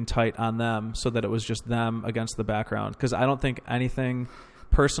just shooting tight on them so that it was just them against the background. Because I don't think anything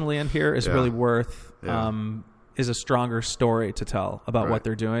personally in here is really worth. Is a stronger story to tell about what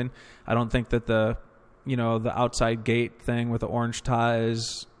they're doing. I don't think that the outside gate thing with the orange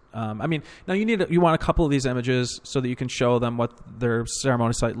ties. Now you want a couple of these images so that you can show them what their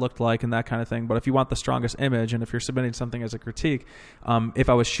ceremony site looked like and that kind of thing. But if you want the strongest image, and if you're submitting something as a critique, if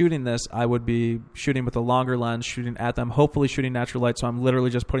I was shooting this, I would be shooting with a longer lens, shooting at them, hopefully shooting natural light. So I'm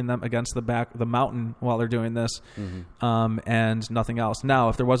literally just putting them against the mountain while they're doing this, and nothing else. Now,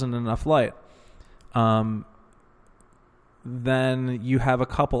 if there wasn't enough light, then you have a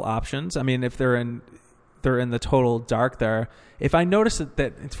couple options. I mean, if they're in they're in the total dark there. If I notice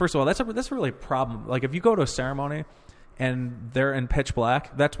that first of all, that's a really problem. Like if you go to a ceremony and they're in pitch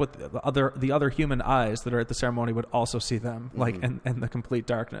black, that's what the other human eyes that are at the ceremony would also see them, like in the complete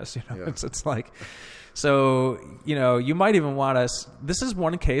darkness. You know, it's like, so you know, you might even want to. This is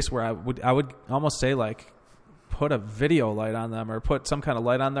one case where I would almost say like, put a video light on them or put some kind of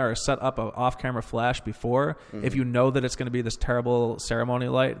light on there or set up an off-camera flash before. If you know that it's going to be this terrible ceremony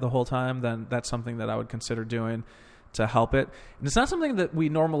light the whole time, then that's something that I would consider doing to help it. And it's not something that we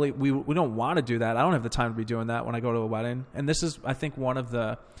normally, we don't want to do that. I don't have the time to be doing that when I go to a wedding. And this is, I think, one of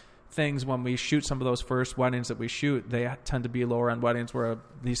the things when we shoot some of those first weddings that we shoot, they tend to be lower end weddings where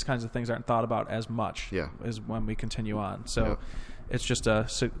these kinds of things aren't thought about as much as when we continue on. So it's just a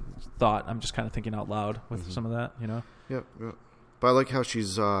thought. I'm just kind of thinking out loud with some of that, you know? Yep. But I like how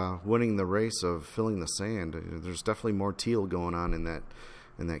she's winning the race of filling the sand. There's definitely more teal going on in that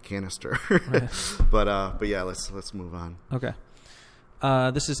canister. But yeah, let's move on. Okay.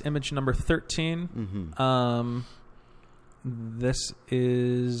 This is image number 13. This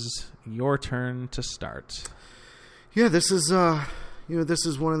is your turn to start. Yeah, this is this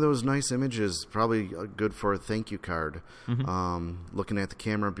is one of those nice images, probably good for a thank you card. Looking at the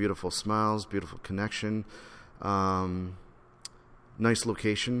camera, beautiful smiles, beautiful connection, nice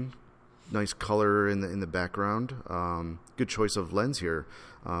location, nice color in the background. Good choice of lens here.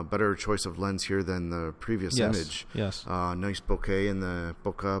 Better choice of lens here than the previous image. Yes. Nice bouquet in the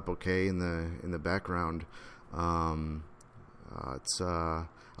bouquet in the background. I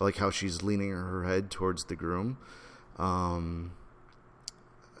like how she's leaning her head towards the groom.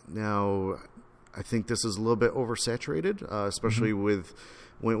 Now, I think this is a little bit oversaturated, especially with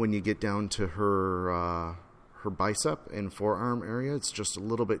when you get down to her bicep and forearm area. It's just a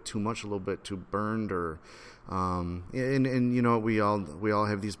little bit too much, a little bit too burned, or and you know, we all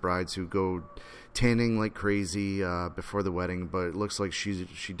have these brides who go tanning like crazy before the wedding, but it looks like she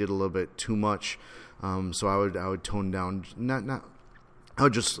did a little bit too much. So I would tone down, I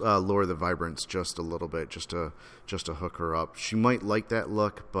would just lower the vibrance just a little bit, just to hook her up. She might like that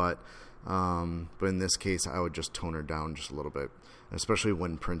look, but in this case, I would just tone her down just a little bit, especially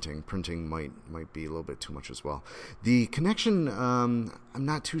when printing. Printing might be a little bit too much as well. The connection, I'm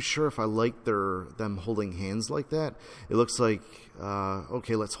not too sure if I like them holding hands like that. It looks like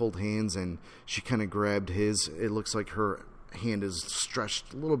okay, let's hold hands, and she kind of grabbed his. It looks like her hand is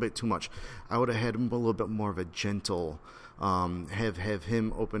stretched a little bit too much. I would have had a little bit more of a gentle. Have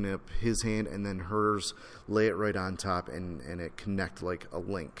him open up his hand and then hers, lay it right on top, and it connect like a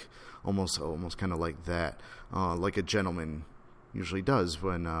link, almost kind of like that, like a gentleman usually does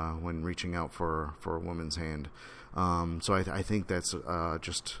when reaching out for a woman's hand. So I think that's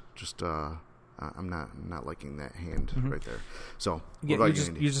just I'm not liking that hand right there. So yeah,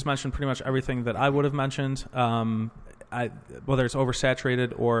 you just mentioned pretty much everything that I would have mentioned. Whether it's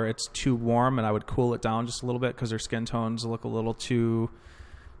oversaturated or it's too warm, and I would cool it down just a little bit because their skin tones look a little too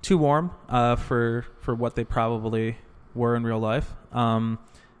warm for what they probably were in real life.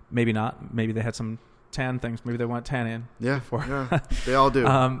 Maybe not. Maybe they had some tan things. Maybe they went tanning. Before. Yeah, they all do.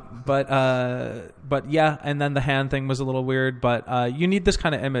 But yeah, and then the hand thing was a little weird. But you need this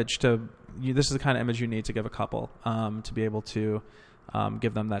kind of image this is the kind of image you need to give a couple to be able to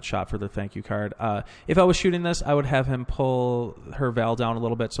give them that shot for their thank you card. If I was shooting this, I would have him pull her veil down a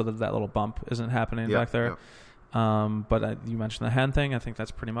little bit so that little bump isn't happening back there. But you mentioned the hand thing. I think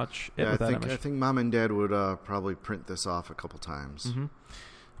that's pretty much it with that image. I think Mom and Dad would probably print this off a couple times.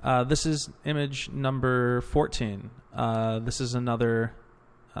 This is image number 14. This is another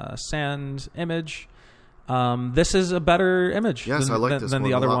sand image. This is a better image than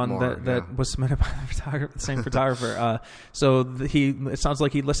the other one that was submitted by the same photographer. So it sounds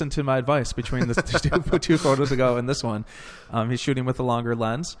like he listened to my advice between the two photos ago and this one. He's shooting with a longer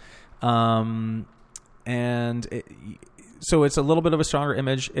lens. So it's a little bit of a stronger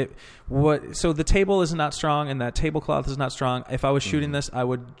image. So the table is not strong and that tablecloth is not strong. If I was shooting this, I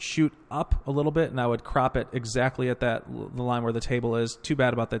would shoot up a little bit and I would crop it exactly at the line where the table is. Too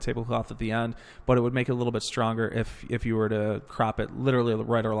bad about that tablecloth at the end, but it would make it a little bit stronger if you were to crop it literally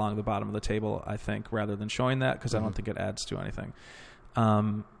right along the bottom of the table, I think, rather than showing that, because I don't think it adds to anything.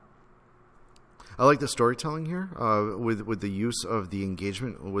 I like the storytelling here with the use of the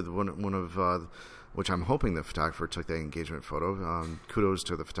engagement with one of which I'm hoping the photographer took that engagement photo. Kudos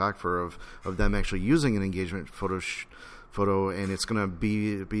to the photographer of them actually using an engagement photo, and it's going to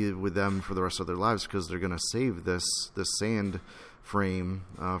be with them for the rest of their lives because they're going to save this sand frame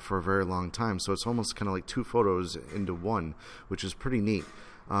for a very long time. So it's almost kind of like two photos into one, which is pretty neat.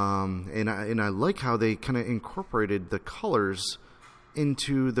 And I like how they kind of incorporated the colors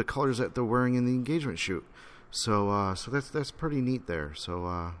into the colors that they're wearing in the engagement shoot. So that's pretty neat there.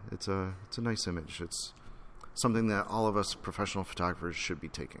 So it's a nice image. It's something that all of us professional photographers should be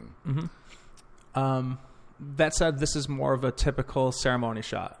taking. Mm-hmm. That said, this is more of a typical ceremony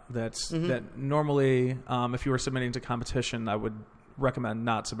shot. That normally, if you were submitting to competition, I would recommend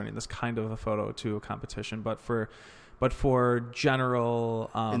not submitting this kind of a photo to a competition. But for general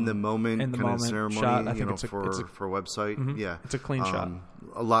in the moment kind of ceremony, shot, I think for website, yeah, it's a clean shot.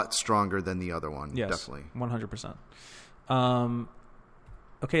 A lot stronger than the other one. Yes, definitely, 100%.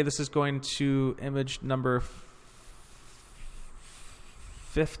 Okay, this is going to image number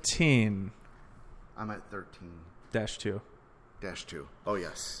 15. I'm at 13. -2. -2. Oh,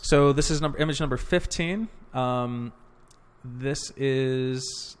 yes. So this is image number 15. This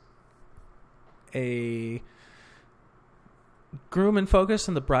is a groom in focus,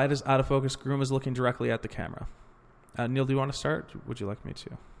 and the bride is out of focus. Groom is looking directly at the camera. Neil, do you want to start? Would you like me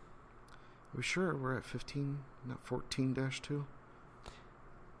to? Are we sure we're at 15, not 14-2?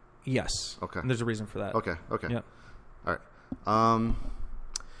 Yes. Okay. And there's a reason for that. Okay. Yep. All right.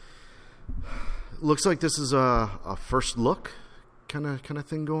 Looks like this is a first look kind of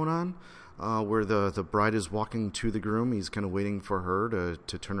thing going on, where the bride is walking to the groom. He's kind of waiting for her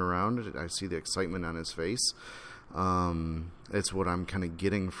to turn around. I see the excitement on his face. It's what I'm kind of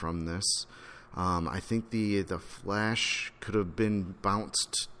getting from this. I think the flash could have been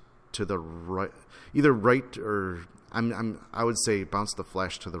bounced to the right, either right or I would say bounce the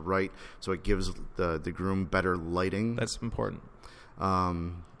flash to the right, so it gives the groom better lighting. That's important.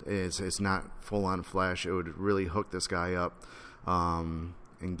 It's not full on flash. It would really hook this guy up, and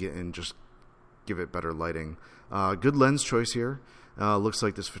just give it better lighting. Good lens choice here. Looks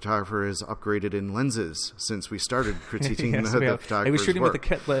like this photographer is upgraded in lenses since we started critiquing yes, the photographer's He was shooting work. with the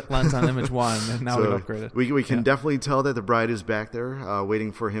kit lens on image 1, and now So we've upgraded. We can definitely tell that the bride is back there,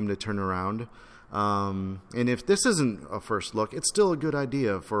 waiting for him to turn around. And if this isn't a first look, it's still a good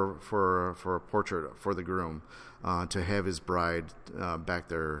idea for a portrait for the groom, to have his bride back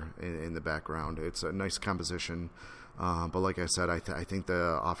there in the background. It's a nice composition. But like I said, I think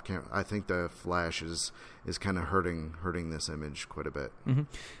the flash is kind of hurting this image quite a bit.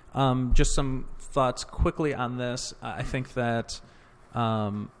 Mm-hmm. Just some thoughts quickly on this. I think that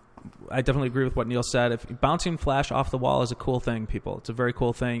I definitely agree with what Neil said. If bouncing flash off the wall is a cool thing, people. It's a very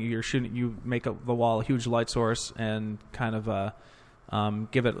cool thing. You make the wall a huge light source and kind of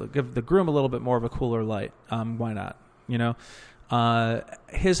give the groom a little bit more of a cooler light. Why not?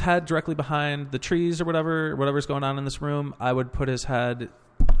 His head directly behind the trees or whatever's going on in this room, I would put his head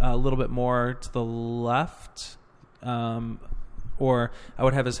a little bit more to the left, or I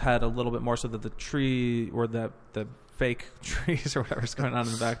would have his head a little bit more so that the tree or the fake trees or whatever's going on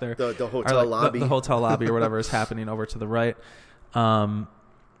in the back there, the hotel lobby, the hotel lobby or whatever is happening over to the right,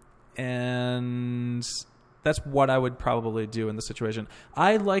 and that's what I would probably do in the situation.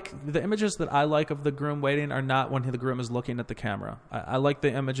 I like the images that I like of the groom waiting are not when the groom is looking at the camera. I like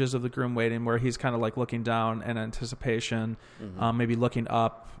the images of the groom waiting where he's kind of like looking down in anticipation, maybe looking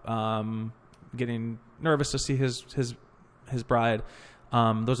up, getting nervous to see his bride.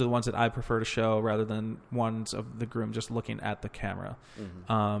 Those are the ones that I prefer to show rather than ones of the groom just looking at the camera.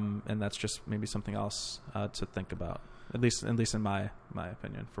 And that's just maybe something else to think about, at least in my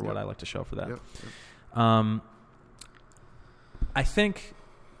opinion, for what I like to show for that. Yep. I think,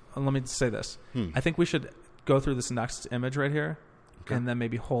 let me say this. I think we should go through this next image right here, and then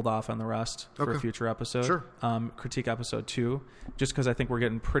maybe hold off on the rest for a future episode. Sure. Critique episode 2, just because I think we're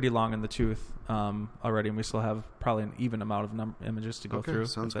getting pretty long in the tooth already, and we still have probably an even amount of images to go through.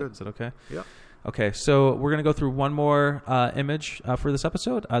 Sounds good. Is that okay? Yeah. Okay, so we're going to go through one more image for this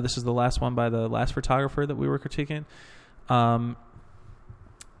episode. This is the last one by the last photographer that we were critiquing.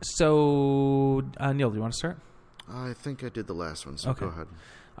 So, Neil, do you want to start? I think I did the last one, so go ahead.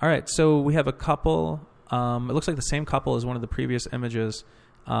 All right, so we have a couple. It looks like the same couple as one of the previous images,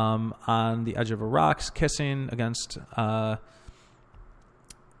 on the edge of a rock, kissing against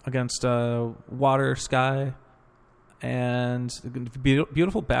water, sky, and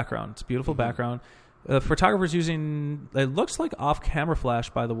beautiful background. It's a beautiful background. The photographer's using, it looks like off-camera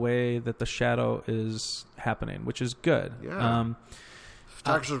flash by the way that the shadow is happening, which is good. Yeah.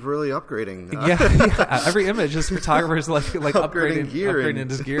 Photographer's really upgrading. Yeah. Every image, this photographer's like upgrading gear,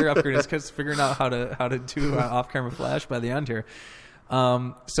 upgrading his gear, upgrading his kits, figuring out how to do off-camera flash by the end here.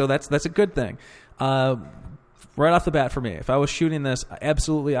 So that's a good thing. Right off the bat for me, if I was shooting this,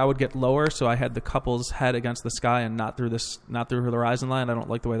 absolutely I would get lower so I had the couple's head against the the not through the horizon line. I don't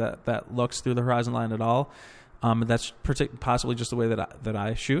like the way that looks through the horizon line at all. That's possibly just the way that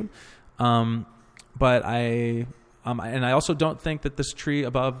I shoot. But And I also don't think that this tree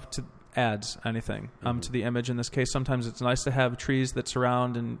above adds anything to the image in this case. Sometimes it's nice to have trees that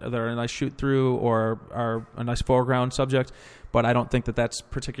surround and that are a nice shoot through or are a nice foreground subject, but I don't think that that's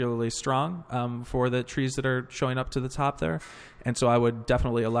particularly strong for the trees that are showing up to the top there. And so I would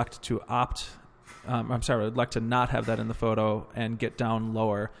definitely elect to I would like to not have that in the photo and get down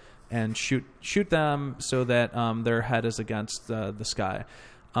lower and shoot them so that their head is against the sky.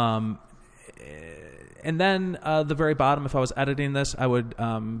 And then the very bottom, if I was editing this, I would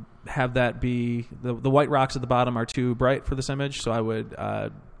have that be the white rocks at the bottom are too bright for this image, so I would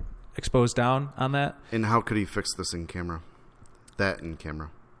expose down on that. And how could he fix this in camera? That in camera.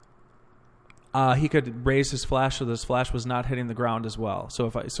 He could raise his flash so this flash was not hitting the ground as well.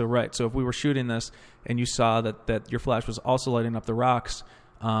 So if we were shooting this and you saw that your flash was also lighting up the rocks,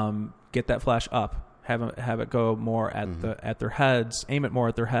 get that flash up. Have it go more at their heads, aim it more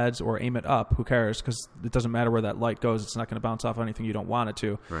at their heads, or aim it up. Who cares? Because it doesn't matter where that light goes. It's not going to bounce off anything you don't want it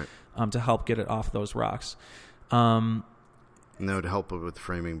to. Right. To help get it off those rocks. And that would help with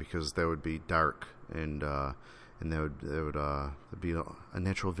framing because that would be dark and that would be a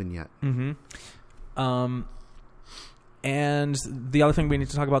natural vignette. Mm-hmm. And the other thing we need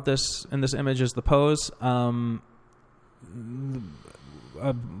to talk about in this image is the pose. A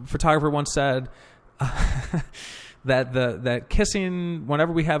photographer once said that kissing,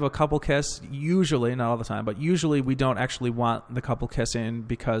 whenever we have a couple kiss, usually, not all the time, but usually we don't actually want the couple kissing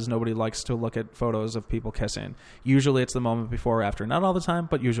because nobody likes to look at photos of people kissing. Usually it's the moment before or after. Not all the time,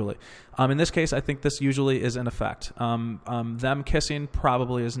 but usually. In this case, I think this usually is in effect. Them kissing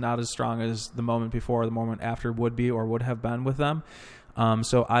probably is not as strong as the moment before or the moment after would be or would have been with them.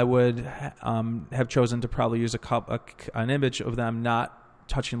 So I would have chosen to probably use an image of them not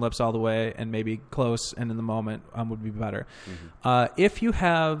touching lips all the way and maybe close and in the moment would be better. Mm-hmm. If you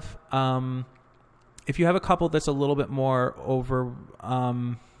have a couple that's a little bit more over,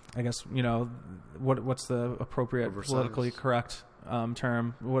 I guess, what's the appropriate politically correct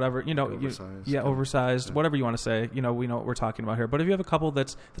term, whatever, oversized. Oversized, whatever you want to say, we know what we're talking about here. But if you have a couple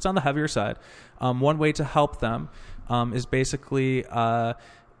that's on the heavier side, one way to help them is basically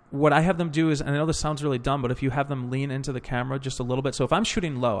what I have them do is, and I know this sounds really dumb, but if you have them lean into the camera just a little bit. So if I'm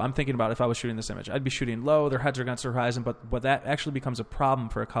shooting low, I'm thinking about if I was shooting this image, I'd be shooting low, their heads are against the horizon, but that actually becomes a problem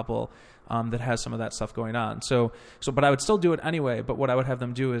for a couple that has some of that stuff going on. But I would still do it anyway, but what I would have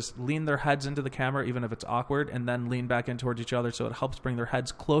them do is lean their heads into the camera, even if it's awkward, and then lean back in towards each other so it helps bring their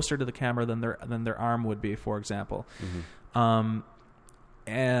heads closer to the camera than their arm would be, for example. Mm-hmm.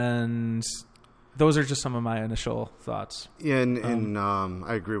 And those are just some of my initial thoughts. Yeah, and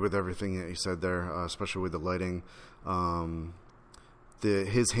I agree with everything that you said there, especially with the lighting.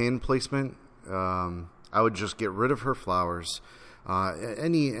 His hand placement, I would just get rid of her flowers.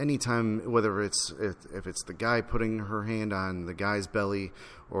 Any time, whether it's if it's the guy putting her hand on the guy's belly,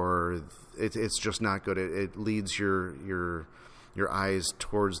 or it's just not good. It leads your eyes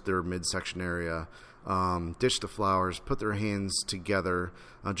towards their midsection area. Ditch the flowers, put their hands together,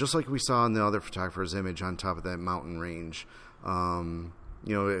 just like we saw in the other photographer's image on top of that mountain range.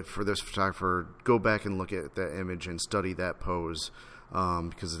 For this photographer, go back and look at that image and study that pose,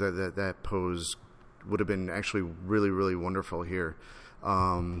 because that pose would have been actually really, really wonderful here.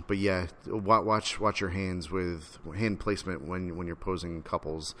 But yeah, watch your hands with hand placement when you're posing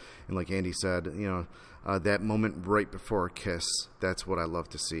couples, and like Andy said, that moment right before a kiss, that's what I love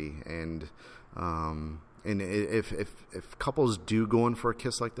to see. And if couples do go in for a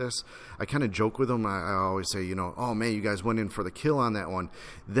kiss like this, I kind of joke with them. I always say, oh man, you guys went in for the kill on that one.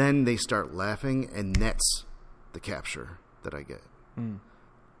 Then they start laughing, and that's the capture that I get.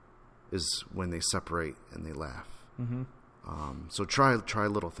 Is when they separate and they laugh. Mm-hmm. So try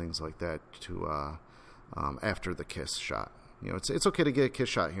little things like that to after the kiss shot. It's okay to get a kiss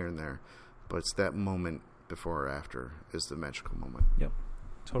shot here and there, but it's that moment before or after is the magical moment. Yep.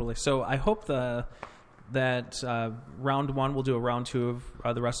 Totally. So I hope that round one, we'll do a round two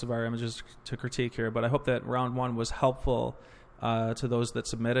of the rest of our images to critique here, but I hope that round one was helpful to those that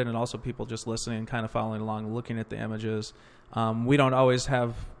submitted, and also people just listening and kind of following along, looking at the images. We don't always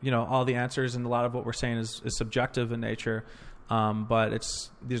have all the answers, and a lot of what we're saying is subjective in nature, but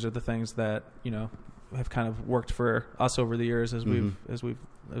these are the things that have kind of worked for us over the years as we've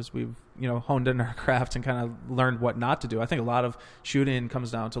honed in our craft and kind of learned what not to do. I think a lot of shooting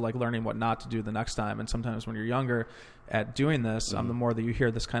comes down to like learning what not to do the next time. And sometimes when you're younger at doing this, the more that you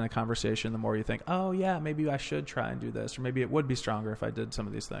hear this kind of conversation, the more you think, oh yeah, maybe I should try and do this, or maybe it would be stronger if I did some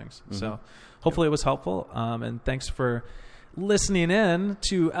of these things. Mm-hmm. So hopefully it was helpful. And thanks for listening in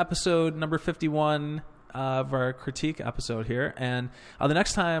to episode number 51 of our critique episode here. And the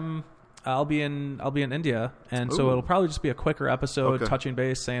next time I'll be in India, and so it'll probably just be a quicker episode, touching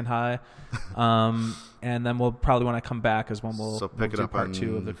base, saying hi, and then we'll probably, when I come back, is when we'll pick it do up part on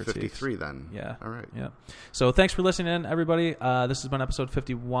 2 of the critiques. 53 then. Yeah. All right. Yeah. So thanks for listening, everybody. This has been episode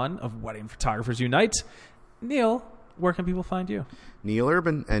 51 of Wedding Photographers Unite. Neil, where can people find you? Neil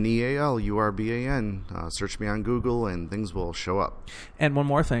Urban, NealUrban. Search me on Google and things will show up. And one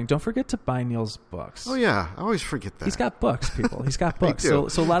more thing, don't forget to buy Neil's books. Oh yeah, I always forget that. He's got books, people. He's got books. do.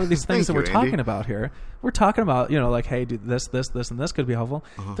 So a lot of these things that we're Andy. talking about here, we're talking about, like, hey, do this, and this could be helpful.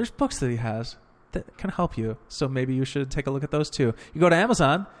 There's books that he has that can help you. So maybe you should take a look at those too. You go to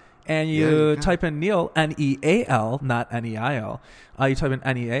Amazon and you type in Neil, Neal, not Neil. You type in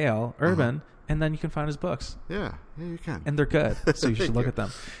Neal, Urban, and then you can find his books. Yeah, you can. And they're good, so you should look at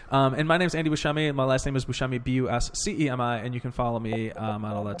them. And my name's Andy Buscemi, and my last name is Buscemi, Buscemi, and you can follow me on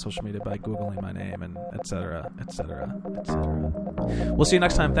all that social media by Googling my name, and et cetera, et cetera, et cetera. We'll see you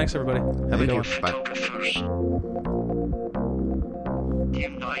next time. Thanks, everybody. Have a good one. Bye. Photographers.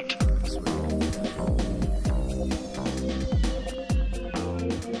 Unite.